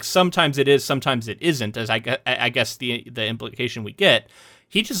point. Like, sometimes it is, sometimes it isn't, as I guess the implication we get.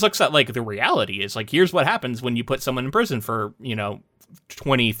 He just looks at like the reality is like, here's what happens when you put someone in prison for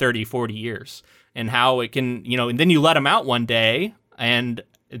 20, 30, 40 years. And how it can, and then you let them out one day and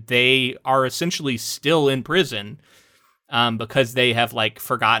they are essentially still in prison because they have like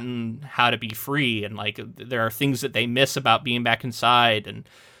forgotten how to be free. And like there are things that they miss about being back inside.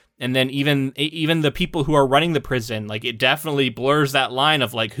 And then even the people who are running the prison, like it definitely blurs that line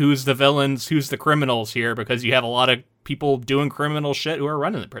of like who's the villains, who's the criminals here, because you have a lot of people doing criminal shit who are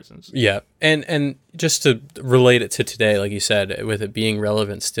running the prisons. Yeah. And just to relate it to today, like you said, with it being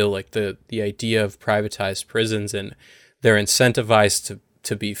relevant still, like the idea of privatized prisons, and they're incentivized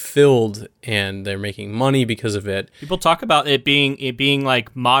to be filled, and they're making money because of it. People talk about it being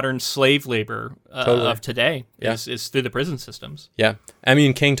like modern slave labor of today is through the prison systems. Yeah. I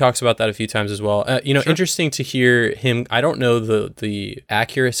mean, King talks about that a few times as well. Sure. Interesting to hear him. I don't know the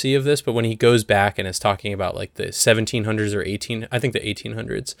accuracy of this, but when he goes back and is talking about like the 1700s or I think the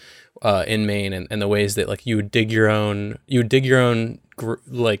 1800s in Maine, and the ways that like you would dig your own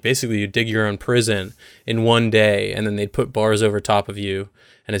like basically you dig your own prison in one day, and then they'd put bars over top of you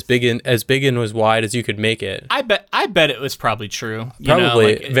and as big and as wide as you could make it. I bet it was probably true.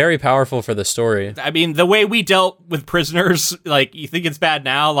 Probably very powerful for the story. I mean, the way we dealt with prisoners, like, you think it's bad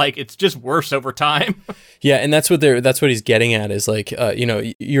now, like, it's just worse over time. Yeah, and that's what he's getting at is like,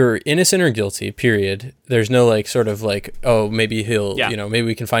 you're innocent or guilty, period. There's no like sort of like, oh, maybe maybe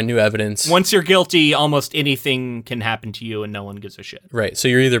we can find new evidence. Once you're guilty, almost anything can happen to you and no one gives a shit. Right. So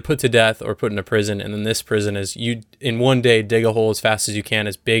you're either put to death or put in a prison, and then this prison is you in one day dig a hole as fast as you can,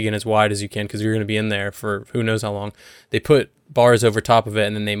 as big and as wide as you can, because you're going to be in there for who knows how long. They put bars over top of it,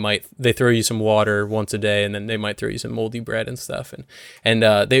 and then they throw you some water once a day, and then they might throw you some moldy bread and stuff. And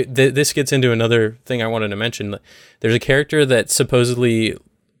this gets into another thing I wanted to mention. There's a character that supposedly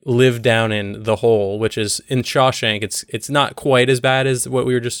lived down in the hole, which is in Shawshank. It's not quite as bad as what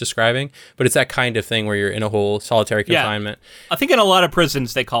we were just describing, but it's that kind of thing where you're in a hole, solitary confinement. I think in a lot of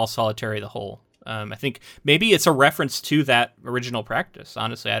prisons they call solitary the hole. I think maybe it's a reference to that original practice.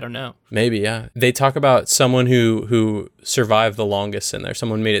 Honestly, I don't know. Maybe, yeah. They talk about someone who survived the longest in there.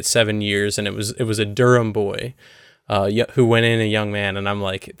 Someone made it 7 years, and it was a Durham boy who went in a young man. And I'm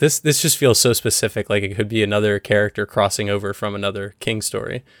like, this just feels so specific, like it could be another character crossing over from another King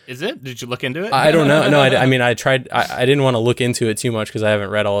story. Is it? Did you look into it? I don't know. No, I mean, I tried. I didn't want to look into it too much because I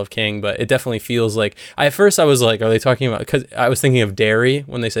haven't read all of King, but it definitely feels like. At first, I was like, are they talking about? Because I was thinking of Derry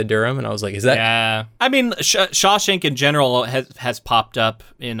when they said Durham, and I was like, is that? Yeah. I mean, Shawshank in general has popped up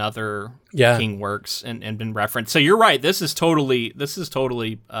in other King works and been referenced. So you're right. This is totally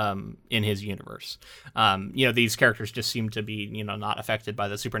in his universe. These characters just seem to be not affected by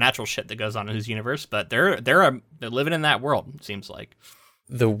the supernatural shit that goes on in his universe, but they're living in that world. It seems like.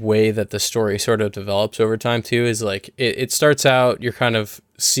 The way that the story sort of develops over time too is like it starts out, you're kind of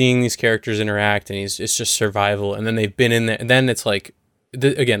seeing these characters interact, and it's just survival, and then they've been in there, and then it's like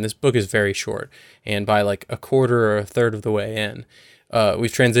again, this book is very short, and by like a quarter or a third of the way in,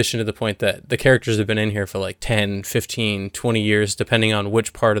 we've transitioned to the point that the characters have been in here for like 10, 15, 20 years, depending on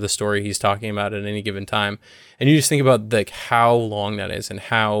which part of the story he's talking about at any given time. And you just think about like how long that is, and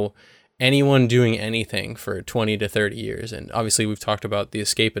how anyone doing anything for 20 to 30 years. And obviously we've talked about the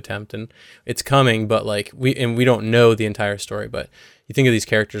escape attempt, and it's coming, but like we don't know the entire story, but you think of these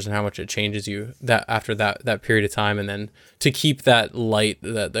characters and how much it changes you that after that period of time. And then to keep that light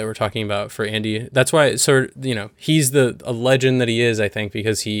that we're talking about for Andy, that's why he's a legend that he is, I think,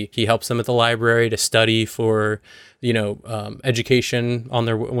 because he helps them at the library to study for education on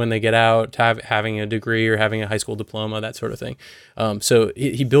when they get out, to having a degree or having a high school diploma, that sort of thing. So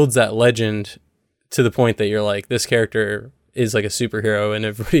he builds that legend to the point that you're like, this character is like a superhero in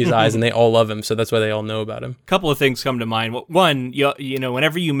everybody's eyes, and they all love him, so that's why they all know about him. A couple of things come to mind. One,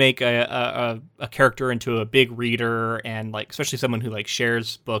 whenever you make a character into a big reader, and like especially someone who like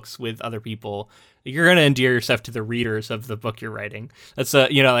shares books with other people, you're going to endear yourself to the readers of the book you're writing. That's I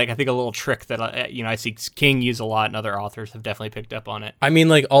think a little trick that I see King use a lot, and other authors have definitely picked up on it. I mean,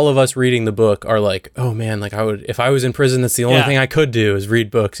 like all of us reading the book are like, oh man, like if I was in prison, that's the only thing I could do is read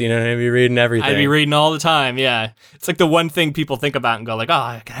books. I'd be reading everything. I'd be reading all the time. Yeah, it's like the one thing people think about and go like, oh,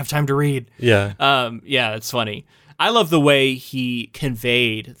 I can have time to read. Yeah. Yeah, it's funny. I love the way he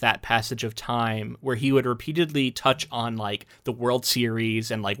conveyed that passage of time where he would repeatedly touch on like the World Series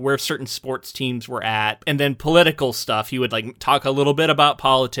and like where certain sports teams were at, and then political stuff. He would like talk a little bit about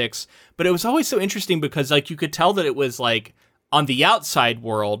politics, but it was always so interesting because like you could tell that it was like on the outside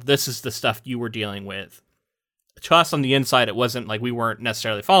world, this is the stuff you were dealing with. To us on the inside, it wasn't like we weren't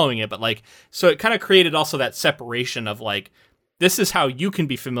necessarily following it, but like, so it kind of created also that separation of like, this is how you can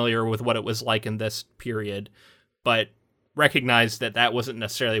be familiar with what it was like in this period, but recognize that wasn't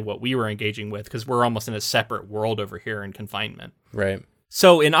necessarily what we were engaging with because we're almost in a separate world over here in confinement. Right.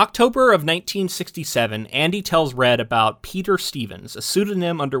 So in October of 1967, Andy tells Red about Peter Stevens, a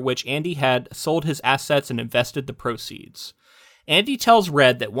pseudonym under which Andy had sold his assets and invested the proceeds. Andy tells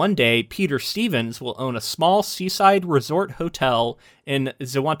Red that one day Peter Stevens will own a small seaside resort hotel in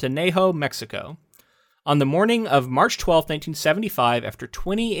Zihuatanejo, Mexico. On the morning of March 12, 1975, after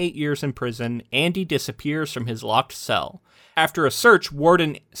 28 years in prison, Andy disappears from his locked cell. After a search,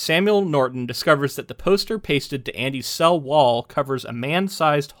 Warden Samuel Norton discovers that the poster pasted to Andy's cell wall covers a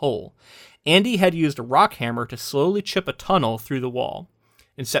man-sized hole. Andy had used a rock hammer to slowly chip a tunnel through the wall.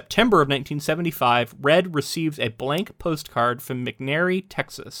 In September of 1975, Red receives a blank postcard from McNairy,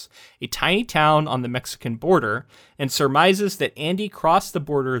 Texas, a tiny town on the Mexican border, and surmises that Andy crossed the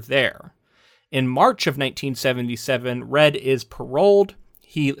border there. In March of 1977, Red is paroled.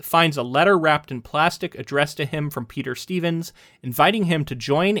 He finds a letter wrapped in plastic addressed to him from Peter Stevens, inviting him to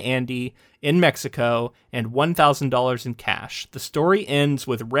join Andy in Mexico and $1,000 in cash. The story ends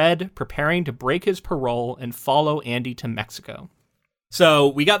with Red preparing to break his parole and follow Andy to Mexico. So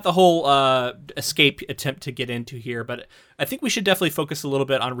we got the whole escape attempt to get into here, but I think we should definitely focus a little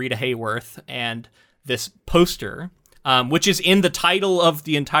bit on Rita Hayworth and this poster, which is in the title of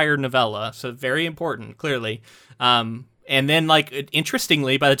the entire novella, so very important, clearly. And then, like,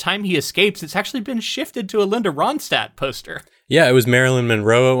 interestingly, by the time he escapes, it's actually been shifted to a Linda Ronstadt poster. Yeah, it was Marilyn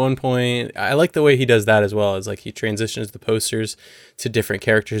Monroe at one point. I like the way he does that as well. It's like he transitions the posters to different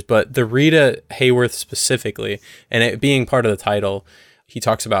characters. But the Rita Hayworth specifically, and it being part of the title, he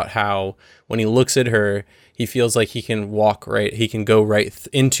talks about how when he looks at her, he feels like he can go right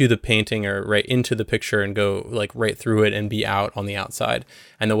into the painting or right into the picture and go like right through it and be out on the outside.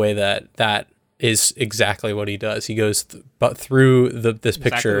 And the way that is exactly what he does. He goes through this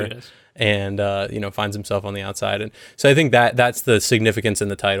picture and finds himself on the outside. And so I think that's the significance in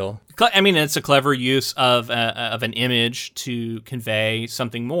the title. I mean, it's a clever use of an image to convey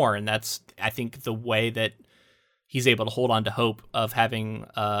something more, and that's, I think, the way that he's able to hold on to hope of having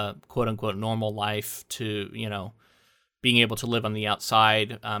a quote unquote normal life to, being able to live on the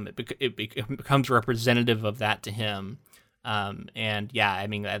outside. It becomes representative of that to him. And yeah, I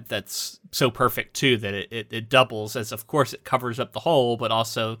mean, that's so perfect too, that it doubles as, of course, it covers up the hole, but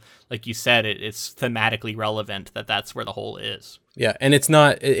also, like you said, it's thematically relevant that's where the hole is. Yeah. And it's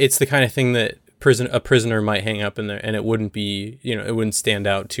the kind of thing that a prisoner might hang up in there and it wouldn't be, it wouldn't stand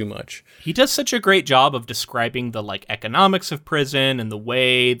out too much. He does such a great job of describing the like economics of prison and the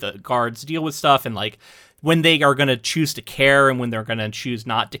way the guards deal with stuff, and like when they are going to choose to care and when they're going to choose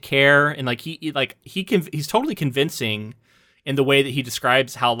not to care. And like he's totally convincing in the way that he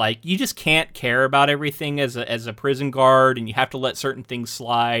describes how, like, you just can't care about everything as a prison guard, and you have to let certain things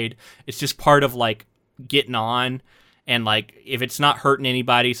slide. It's just part of, like, getting on. And, like, if it's not hurting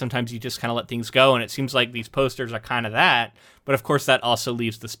anybody, sometimes you just kind of let things go. And it seems like these posters are kind of that. But, of course, that also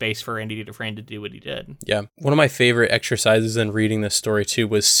leaves the space for Andy Dufresne to do what he did. Yeah. One of my favorite exercises in reading this story, too,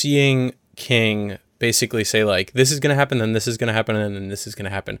 was seeing King basically say, like, this is going to happen, then this is going to happen, and then this is going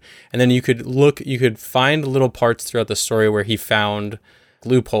to happen. And then you could find little parts throughout the story where he found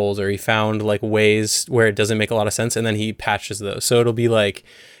loopholes or he found like ways where it doesn't make a lot of sense, and then he patches those. So it'll be like,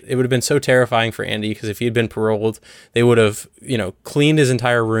 it would have been so terrifying for Andy, because if he had been paroled, they would have, cleaned his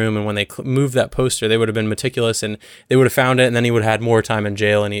entire room, and when they moved that poster, they would have been meticulous and they would have found it, and then he would have had more time in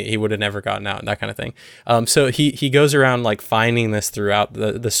jail and he would have never gotten out, and that kind of thing. So he goes around like finding this throughout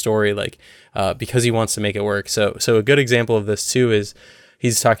the story, like because he wants to make it work. So a good example of this too is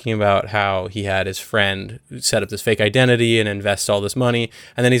he's talking about how he had his friend set up this fake identity and invest all this money.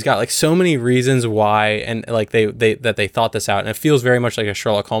 And then he's got like so many reasons why, and like they thought this out. And it feels very much like a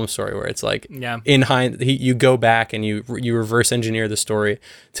Sherlock Holmes story, where it's like, in hindsight, you go back and you reverse engineer the story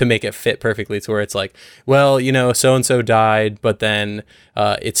to make it fit perfectly, to where it's like, well, so-and-so died, but then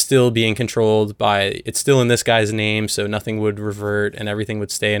it's still being controlled it's still in this guy's name. So nothing would revert and everything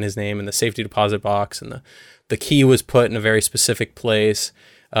would stay in his name, and the safety deposit box and the key was put in a very specific place.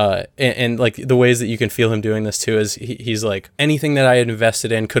 And like the ways that you can feel him doing this too is he's like, anything that I had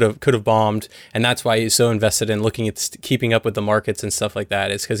invested in could have bombed, and that's why he's so invested in looking at keeping up with the markets and stuff like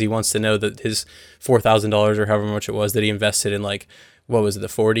that. It's because he wants to know that his $4,000 or however much it was that he invested in, like, what was it, the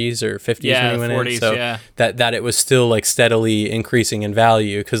 40s or 50s when he went 40s, in? So that it was still like steadily increasing in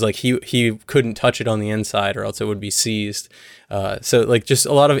value, because like he couldn't touch it on the inside or else it would be seized. So like just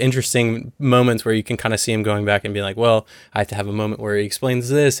a lot of interesting moments where you can kind of see him going back and being like, well, I have to have a moment where he explains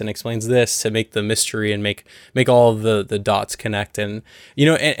this and explains this to make the mystery and make all of the dots connect. And,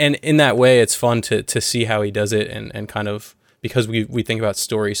 and in that way, it's fun to see how he does it, and kind of, because we think about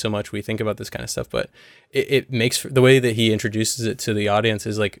story so much, we think about this kind of stuff, but it makes, the way that he introduces it to the audience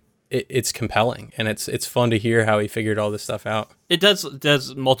is like, it's compelling, and it's fun to hear how he figured all this stuff out. It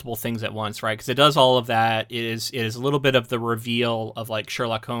does multiple things at once, right? Because it does all of that. It is a little bit of the reveal of like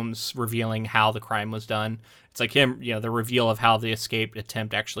Sherlock Holmes revealing how the crime was done. It's like him, the reveal of how the escape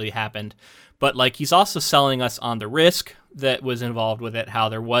attempt actually happened. But like he's also selling us on the risk that was involved with it, how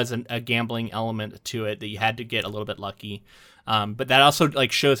there was a gambling element to it, that you had to get a little bit lucky. But that also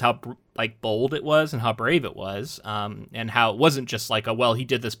like shows how bold it was and how brave it was, and how it wasn't just like he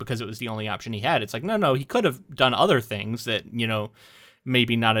did this because it was the only option he had. It's like, no, he could have done other things that,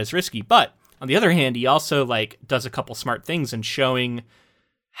 maybe not as risky. But on the other hand, he also like does a couple smart things in showing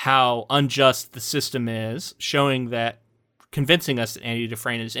how unjust the system is, convincing us that Andy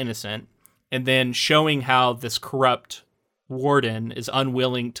Dufresne is innocent, and then showing how this corrupt warden is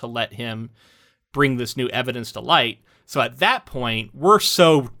unwilling to let him bring this new evidence to light. So at that point, we're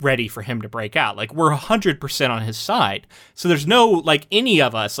so ready for him to break out. Like, we're 100% on his side. So there's no, like, any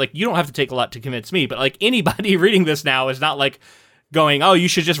of us, like, you don't have to take a lot to convince me, but, like, anybody reading this now is not, like, going, oh, you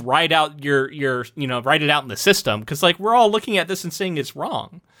should just write out write it out in the system, because like we're all looking at this and saying it's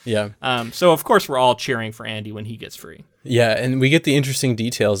wrong. Yeah. So of course we're all cheering for Andy when he gets free. Yeah, and we get the interesting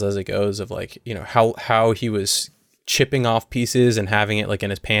details as it goes of like, how he was chipping off pieces and having it like in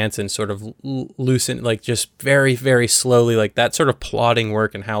his pants and sort of loosen, like just very, very slowly, like that sort of plodding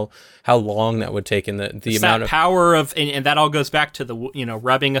work, and how long that would take, and the amount of power of, and that all goes back to the,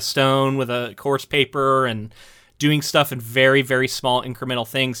 rubbing a stone with a coarse paper and doing stuff in very, very small incremental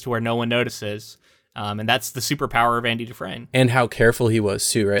things to where no one notices. And that's the superpower of Andy Dufresne. And how careful he was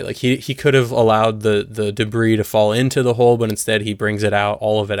too, right? Like he could have allowed the debris to fall into the hole, but instead he brings it out,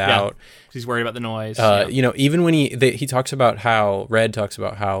 all of it out. He's worried about the noise. Even when he talks about how Red talks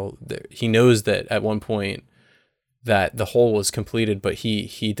about how he knows that at one point that the hole was completed, but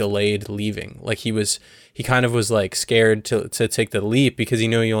he delayed leaving. Like he kind of was like scared to take the leap because he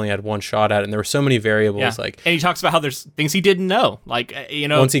knew he only had one shot at it, and there were so many variables. Like, and he talks about how there's things he didn't know. Like,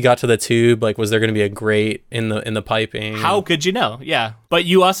 once he got to the tube, like, was there going to be a grate in the piping? How could you know? Yeah, but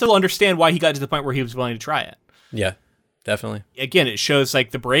you also understand why he got to the point where he was willing to try it. Yeah. Definitely. Again, it shows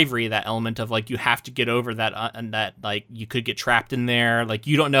like the bravery, that element of like you have to get over that, and that like you could get trapped in there. Like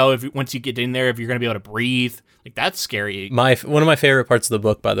you don't know if once you get in there if you're going to be able to breathe. Like that's scary. One of my favorite parts of the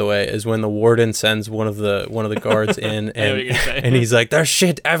book, by the way, is when the warden sends one of the guards in, and he's like, "There's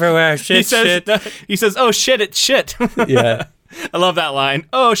shit everywhere, shit." He says, "Oh shit, it's shit." Yeah. I love that line.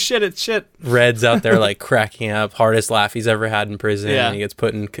 Oh shit, it's shit. Red's out there like cracking up, hardest laugh he's ever had in prison, and he gets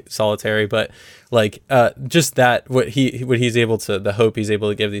put in solitary. But like, just that what he's able to, the hope he's able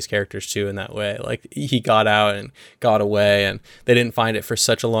to give these characters to in that way. Like he got out and got away, and they didn't find it for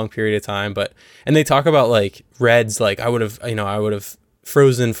such a long period of time. And they talk about like Red's like I would have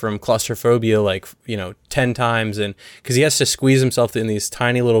frozen from claustrophobia like 10 times, and because he has to squeeze himself in these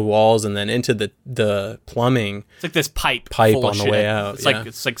tiny little walls and then into the plumbing. It's like this pipe on the way out.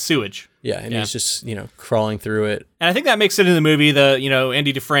 It's like sewage. Yeah, and he's just crawling through it. And I think that makes it in the movie.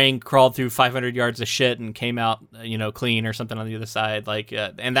 Andy Dufresne crawled through 500 yards of shit and came out clean or something on the other side. Like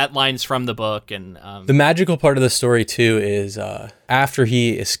and that line's from the book. And the magical part of the story too is after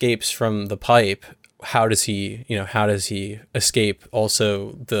he escapes from the pipe, how does he escape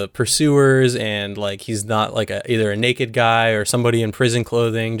also the pursuers, and like he's not like either a naked guy or somebody in prison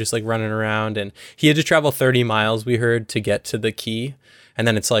clothing just like running around, and he had to travel 30 miles, we heard, to get to the key. And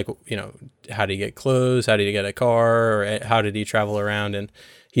then it's like, how did he get clothes? How did he get a car? Or how did he travel around? And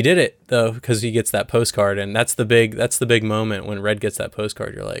he did it though, because he gets that postcard, and that's the big moment when Red gets that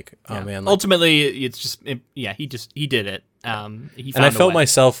postcard. You're like, oh man! Like, ultimately, it's just he did it. And I felt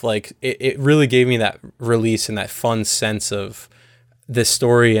myself like it really gave me that release and that fun sense of this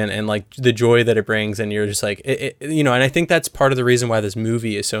story and like the joy that it brings, and you're just like and I think that's part of the reason why this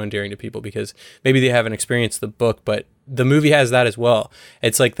movie is so endearing to people, because maybe they haven't experienced the book, but the movie has that as well.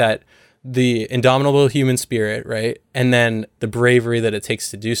 It's like that. The indomitable human spirit, right? And then the bravery that it takes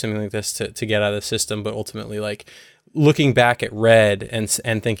to do something like this to get out of the system, but ultimately like looking back at Red and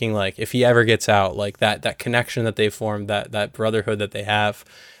thinking like if he ever gets out, like that connection that they formed, that brotherhood that they have,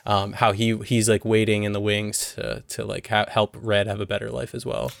 how he's like waiting in the wings to like help Red have a better life as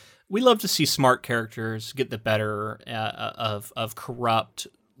well. We love to see smart characters get the better of corrupt,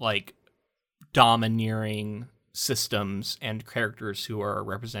 like domineering systems and characters who are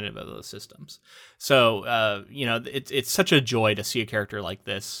representative of those systems. So, it's such a joy to see a character like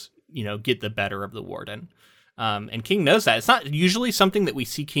this, get the better of the warden. And King knows that. It's not usually something that we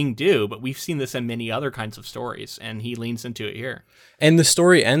see King do, but we've seen this in many other kinds of stories, and he leans into it here. And the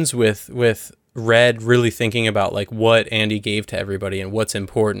story ends with Red really thinking about like what Andy gave to everybody and what's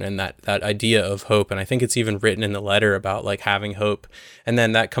important, and that idea of hope. And I think it's even written in the letter about like having hope. And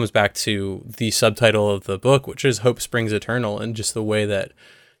then that comes back to the subtitle of the book, which is Hope Springs Eternal, and just the way that,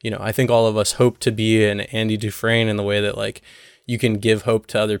 I think all of us hope to be an Andy Dufresne, in the way that like you can give hope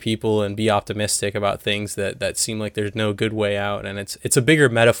to other people and be optimistic about things that seem like there's no good way out. And it's a bigger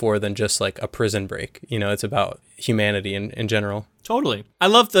metaphor than just like a prison break. It's about humanity in general. Totally. I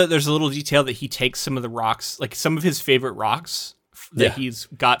love there's a little detail that he takes some of the rocks, like some of his favorite rocks that he's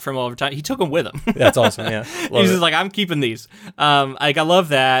got from all over time. He took them with him. That's awesome. Yeah. He's just like, I'm keeping these. I love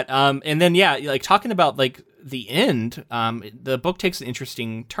that. And then, like talking about like the end, the book takes an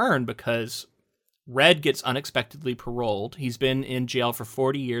interesting turn because Red gets unexpectedly paroled. He's been in jail for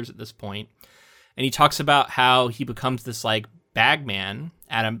 40 years at this point. And he talks about how he becomes this like bagman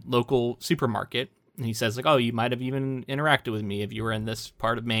at a local supermarket. And he says like, oh, you might have even interacted with me if you were in this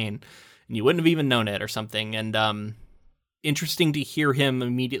part of Maine and you wouldn't have even known it or something. And interesting to hear him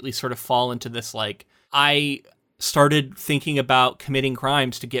immediately sort of fall into this like, I started thinking about committing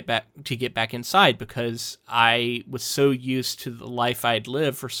crimes to get back inside, because I was so used to the life I'd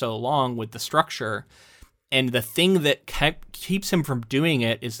lived for so long with the structure. And the thing that keeps him from doing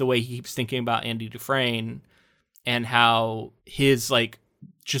it is the way he keeps thinking about Andy Dufresne and how his like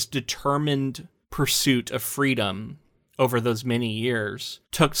just determined pursuit of freedom over those many years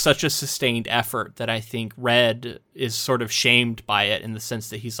took such a sustained effort that I think Red is sort of shamed by it, in the sense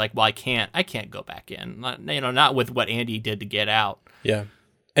that he's like, well, I can't go back in, not with what Andy did to get out. Yeah.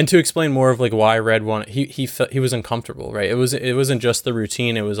 And to explain more of like why Red wanted, he felt he was uncomfortable, right? It wasn't just the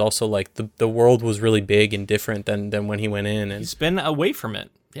routine. It was also like the world was really big and different than when he went in. And he's been away from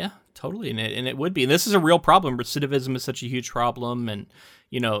it. Yeah, totally. And it would be. And this is a real problem. Recidivism is such a huge problem. And,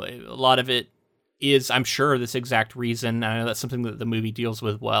 a lot of it is, I'm sure, this exact reason. I know that's something that the movie deals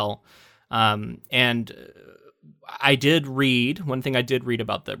with well. And I did read, one thing I did read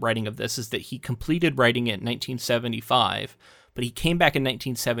about the writing of this is that he completed writing it in 1975, but he came back in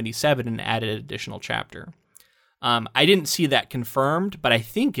 1977 and added an additional chapter. I didn't see that confirmed, but I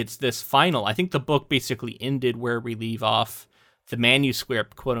think it's this final. I think the book basically ended where we leave off the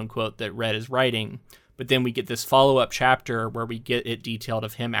manuscript, quote unquote, that Red is writing. But then we get this follow-up chapter where we get it detailed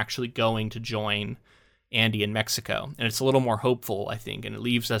of him actually going to join Andy in Mexico. And it's a little more hopeful, I think. And it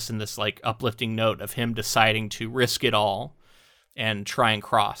leaves us in this like uplifting note of him deciding to risk it all and try and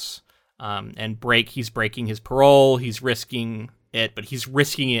cross. He's breaking his parole. He's risking it, but he's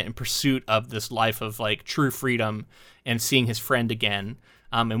risking it in pursuit of this life of like true freedom and seeing his friend again.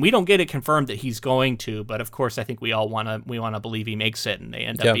 And we don't get it confirmed that he's going to, but of course I think we all want to believe he makes it, and they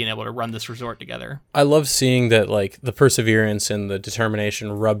end up being able to run this resort together. I love seeing that like the perseverance and the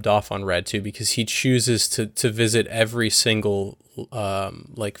determination rubbed off on Red too, because he chooses to visit every single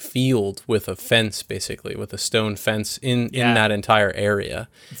like field with a fence, basically with a stone fence in that entire area.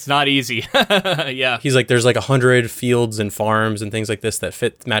 It's not easy. Yeah. He's like, there's like 100 fields and farms and things like this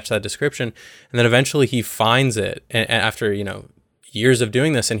that match that description. And then eventually he finds it, and after, years of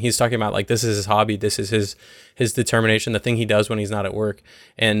doing this, and he's talking about like this is his hobby, this is his determination, the thing he does when he's not at work,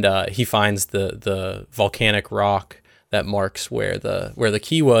 and he finds the volcanic rock that marks where the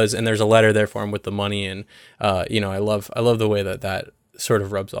key was, and there's a letter there for him with the money, and I love the way that sort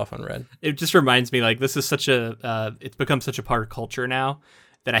of rubs off on Red. It just reminds me like this is such a it's become such a part of culture now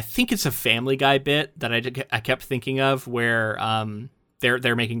that I think it's a Family Guy bit that I kept thinking of where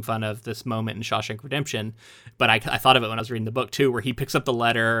they're making fun of this moment in Shawshank Redemption, but I thought of it when I was reading the book too, where he picks up the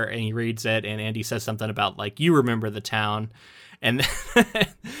letter and he reads it, and Andy says something about like, you remember the town, and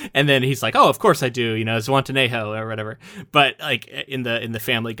and then he's like, oh, of course I do, Zwantanejo or whatever. But like in the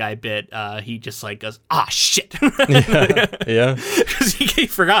Family Guy bit, he just like goes, shit. Yeah. Because he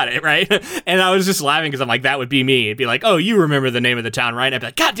forgot it, right? And I was just laughing because I'm like, that would be me. It'd be like, oh, you remember the name of the town, right? And I'd be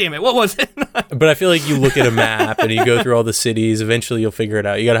like, God damn it, what was it? But I feel like you look at a map and you go through all the cities, eventually you'll figure it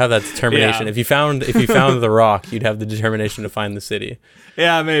out. You got to have that determination. Yeah. If you found the rock, you'd have the determination to find the city.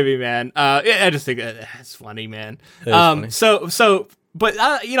 Yeah, maybe, man. I just think that's funny, man. But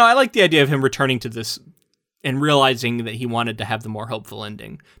I like the idea of him returning to this and realizing that he wanted to have the more hopeful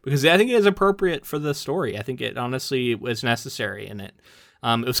ending, because I think it is appropriate for the story. I think it honestly was necessary, and it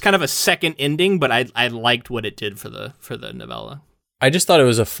was kind of a second ending, but I liked what it did for the novella. I just thought it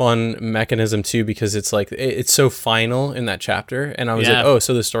was a fun mechanism too, because it's like it's so final in that chapter, and I was like, oh,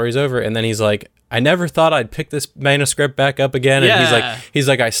 so the story's over, and then he's like, I never thought I'd pick this manuscript back up again. And he's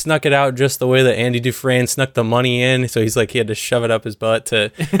like, I snuck it out just the way that Andy Dufresne snuck the money in. So he's like, he had to shove it up his butt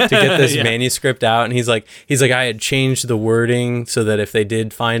to get this manuscript out. And he's like, I had changed the wording so that if they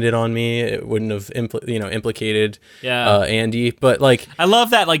did find it on me, it wouldn't have implicated Andy. But like, I love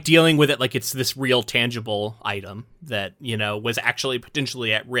that, like dealing with it like it's this real tangible item that, was actually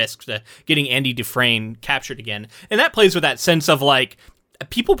potentially at risk to getting Andy Dufresne captured again. And that plays with that sense of like,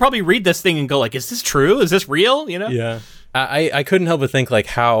 people probably read this thing and go like, is this true? Is this real? Yeah. I couldn't help but think like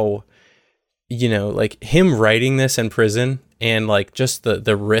how, like him writing this in prison and like just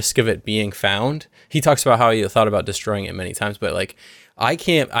the risk of it being found. He talks about how he thought about destroying it many times, but like, I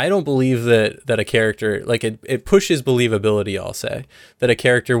don't believe that a character, like it pushes believability, I'll say, that a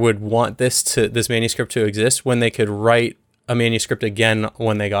character would want this manuscript to exist when they could write a manuscript again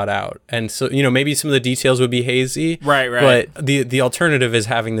when they got out. And so, maybe some of the details would be hazy. Right. But the alternative is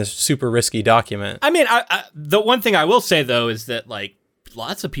having this super risky document. I mean, the one thing I will say, though, is that, like,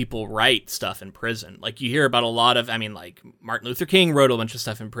 lots of people write stuff in prison. Like, you hear about a lot of, like, Martin Luther King wrote a bunch of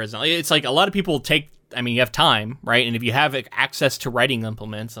stuff in prison. It's like a lot of people take I mean, you have time, right? And if you have access to writing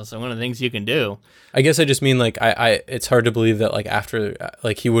implements, that's one of the things you can do. I guess I just mean like it's hard to believe that like after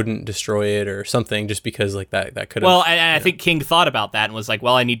like he wouldn't destroy it or something just because like that could have. Well, I think King thought about that and was like,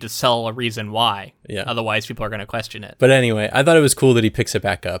 well, I need to sell a reason why. Yeah. Otherwise, people are going to question it. But anyway, I thought it was cool that he picks it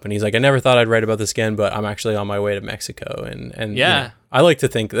back up and he's like, I never thought I'd write about this again, but I'm actually on my way to Mexico and yeah. You know, I like to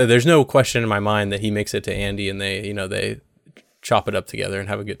think that there's no question in my mind that he makes it to Andy and they chop it up together and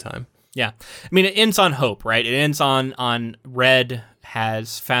have a good time. Yeah. I mean, it ends on hope, right? It ends on Red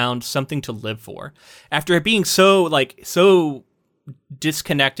has found something to live for. After being so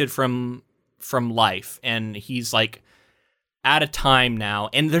disconnected from life, and he's like at a time now.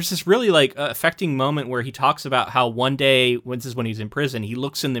 And there's this really like affecting moment where he talks about how one day, this is when he's in prison, he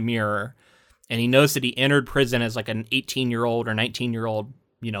looks in the mirror and he knows that he entered prison as like an 18-year-old or 19-year-old,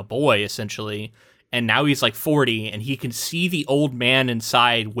 boy, essentially. And now he's like 40 and he can see the old man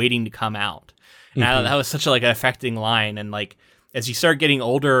inside waiting to come out. And that was such an affecting line. And like, as you start getting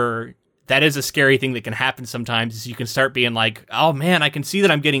older, that is a scary thing that can happen sometimes, is you can start being like, oh man, I can see that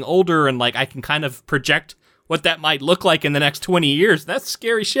I'm getting older and like I can kind of project what that might look like in the next 20 years. That's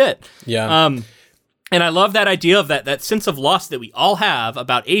scary shit. Yeah. And I love that idea of that sense of loss that we all have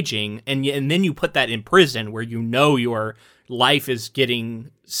about aging. And then you put that in prison where your life is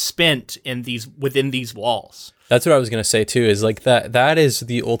getting spent within these walls. That's what I was going to say too, is like that is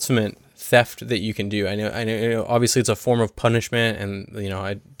the ultimate theft that you can do. I know obviously it's a form of punishment and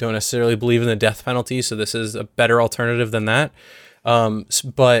I don't necessarily believe in the death penalty, so this is a better alternative than that.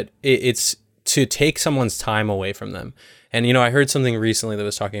 But it's to take someone's time away from them. And I heard something recently that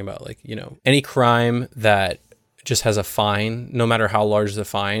was talking about like, any crime that just has a fine, no matter how large the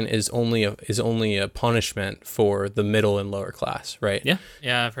fine, is only a punishment for the middle and lower class, right?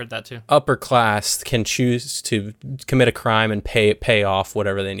 Yeah, I've heard that too. Upper class can choose to commit a crime and pay off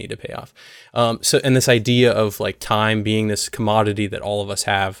whatever they need to pay off. And this idea of like time being this commodity that all of us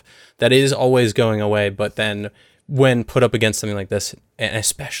have, that is always going away, but then when put up against something like this, and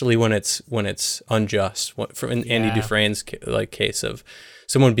especially when it's unjust, Andy Dufresne's case of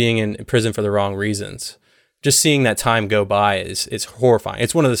someone being in prison for the wrong reasons. Just seeing that time go by is horrifying.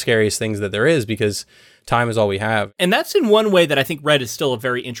 It's one of the scariest things that there is because time is all we have. And that's in one way that I think Red is still a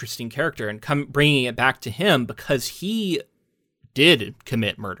very interesting character, and bringing it back to him because he did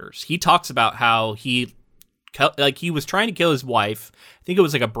commit murders. He talks about how he was trying to kill his wife. I think it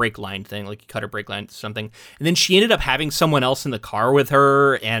was like a brake line thing, like he cut her brake line or something. And then she ended up having someone else in the car with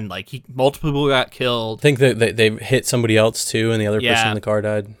her, and like multiple people got killed. I think that they hit somebody else too, and the other person in the car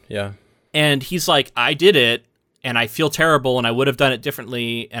died. Yeah. And he's like, I did it, and I feel terrible, and I would have done it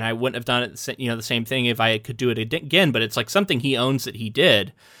differently, and I wouldn't have done it, the same thing if I could do it again. But it's like something he owns that he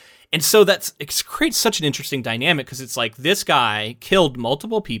did, and so it creates such an interesting dynamic because it's like this guy killed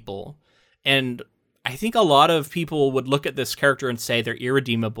multiple people, and I think a lot of people would look at this character and say they're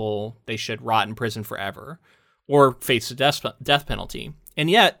irredeemable, they should rot in prison forever, or face a death penalty. And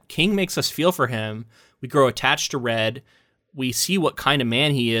yet King makes us feel for him. We grow attached to Red. We see what kind of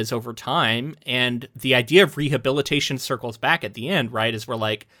man he is over time, and the idea of rehabilitation circles back at the end, right? Is we're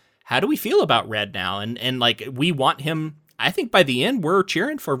like, how do we feel about Red now? And like, we want him, I think by the end, we're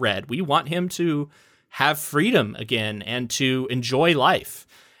cheering for Red. We want him to have freedom again and to enjoy life.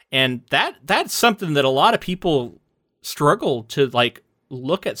 And that's something that a lot of people struggle to like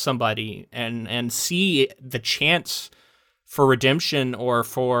look at somebody and see the chance for redemption or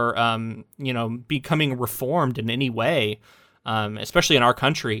for, becoming reformed in any way. Especially in our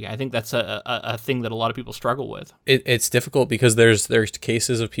country. I think that's a thing that a lot of people struggle with. It's difficult because there's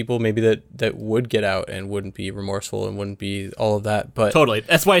cases of people maybe that would get out and wouldn't be remorseful and wouldn't be all of that. But totally.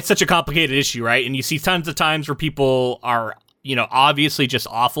 That's why it's such a complicated issue, right? And you see tons of times where people are, obviously just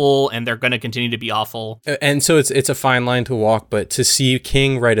awful, and they're going to continue to be awful. And so it's a fine line to walk, but to see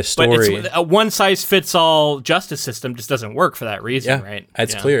King write a story... But a one-size-fits-all justice system just doesn't work for that reason, right?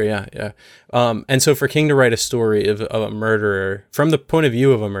 It's clear, yeah. And so for King to write a story of a murderer, from the point of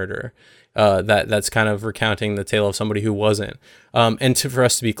view of a murderer, that's kind of recounting the tale of somebody who wasn't, and for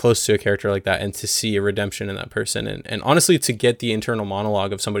us to be close to a character like that and to see a redemption in that person, and honestly to get the internal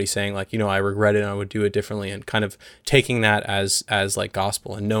monologue of somebody saying like, I regret it and I would do it differently, and kind of taking that as like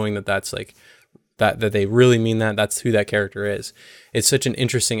gospel and knowing that that's like that they really mean that's who that character is. It's such an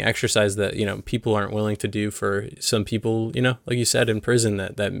interesting exercise that people aren't willing to do for some people, like you said, in prison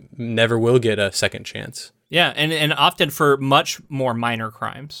that never will get a second chance. Yeah, and often for much more minor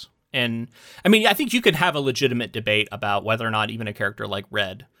crimes. And I mean, I think you could have a legitimate debate about whether or not even a character like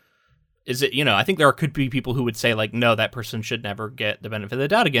Red is it, I think there could be people who would say like, no, that person should never get the benefit of the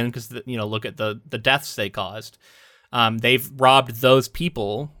doubt again because, look at the deaths they caused. They've robbed those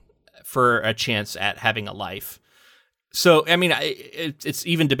people for a chance at having a life. So, I mean, it's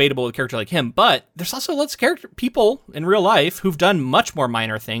even debatable with a character like him, but there's also lots of people in real life who've done much more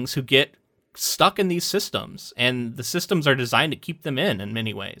minor things who get stuck in these systems, and the systems are designed to keep them in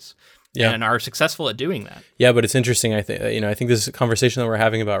many ways. Yeah. And are successful at doing that. Yeah, but it's interesting. I think this conversation that we're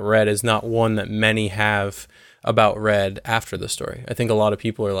having about Red is not one that many have about Red after the story. I think a lot of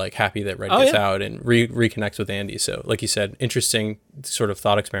people are like happy that Red gets out and reconnects with Andy. So like you said, interesting sort of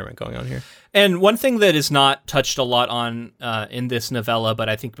thought experiment going on here. And one thing that is not touched a lot on in this novella, but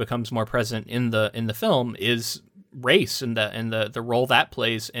I think becomes more present in the film, is race and the role that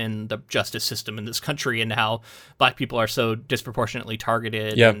plays in the justice system in this country, and how Black people are so disproportionately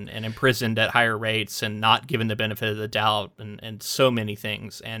targeted and imprisoned at higher rates and not given the benefit of the doubt, and so many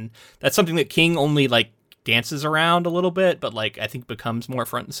things. And that's something that King only like dances around a little bit, but like I think becomes more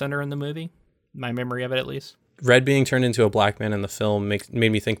front and center in the movie. My memory of it, at least. Red being turned into a black man in the film made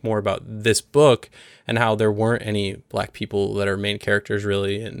me think more about this book and how there weren't any black people that are main characters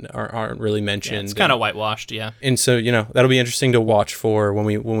really and aren't really mentioned. Yeah, it's kind of whitewashed, yeah. And so, that'll be interesting to watch for when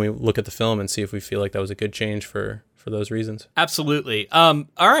we look at the film and see if we feel like that was a good change for those reasons. Absolutely. All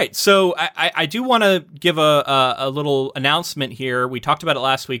right. So I do want to give a little announcement here. We talked about it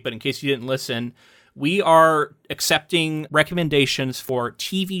last week, but in case you didn't listen, we are accepting recommendations for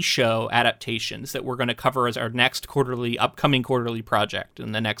TV show adaptations that we're going to cover as our next upcoming quarterly project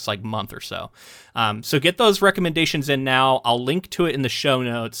in the next month or so. So get those recommendations in now. I'll link to it in the show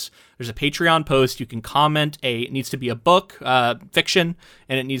notes. There's a Patreon post. You can comment. It needs to be a book, fiction,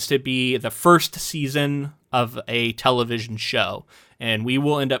 and it needs to be the first season of a television show. And we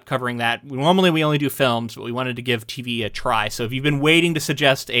will end up covering that. Normally, we only do films, but we wanted to give TV a try. So if you've been waiting to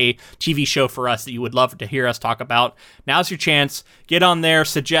suggest a TV show for us that you would love to hear us talk about, now's your chance. Get on there,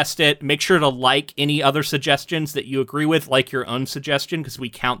 suggest it. Make sure to like any other suggestions that you agree with, like your own suggestion, because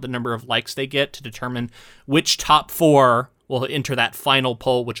we count the number of likes they get to determine which top 4 will enter that final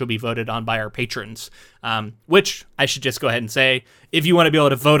poll, which will be voted on by our patrons. Which I should just go ahead and say, if you want to be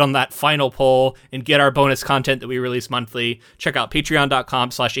able to vote on that final poll and get our bonus content that we release monthly, check out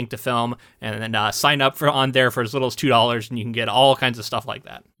patreon.com/inktofilm and then sign up on there for as little as $2, and you can get all kinds of stuff like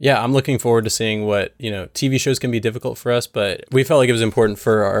that. Yeah, I'm looking forward to seeing what, TV shows can be difficult for us, but we felt like it was important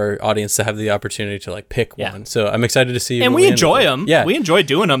for our audience to have the opportunity to pick one. So I'm excited to see. And we enjoy them. Yeah, we enjoy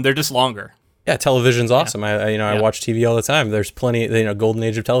doing them. They're just longer. Yeah, television's awesome. I watch TV all the time. There's plenty, golden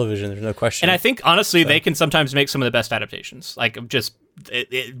age of television. There's no question. And I think honestly, they can sometimes make some of the best adaptations.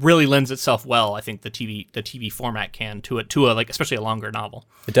 It really lends itself well. I think the TV format can to especially a longer novel.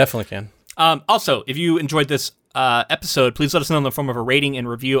 It definitely can. Also, if you enjoyed this episode, please let us know in the form of a rating and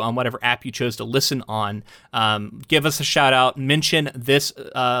review on whatever app you chose to listen on. Give us a shout out. Mention this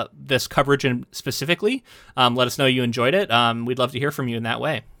coverage specifically. Let us know you enjoyed it. We'd love to hear from you in that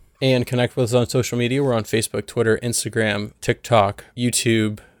way. And connect with us on social media. We're on Facebook, Twitter, Instagram, TikTok,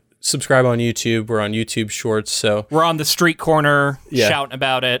 YouTube. Subscribe on YouTube. We're on YouTube Shorts. So we're on the street corner, shouting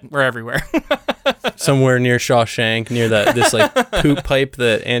about it. We're everywhere. Somewhere near Shawshank, near this poop pipe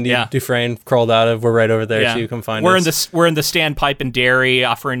that Andy Dufresne crawled out of. We're right over there too. Come find us. We're in the standpipe and dairy,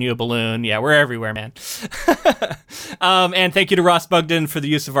 offering you a balloon. Yeah, we're everywhere, man. And thank you to Ross Bugden for the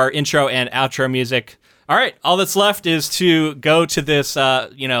use of our intro and outro music. All right, all that's left is to go to this,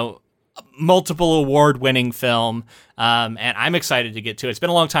 multiple award-winning film, and I'm excited to get to it. It's been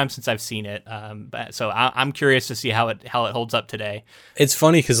a long time since I've seen it, so I'm curious to see how it holds up today. It's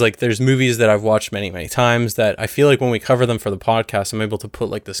funny because there's movies that I've watched many, many times that I feel like when we cover them for the podcast, I'm able to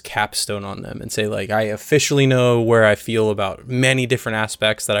put this capstone on them and say I officially know where I feel about many different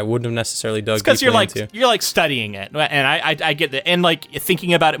aspects that I wouldn't have necessarily dug deeply into. You're studying it, and I get that, and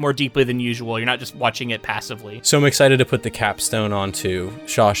thinking about it more deeply than usual. You're not just watching it passively. So I'm excited to put the capstone onto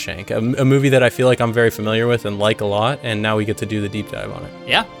Shawshank, a movie that I feel like I'm very familiar with and like a lot, and now we get to do the deep dive on it.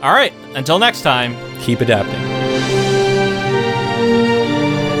 Yeah. All right. Until next time. Keep adapting.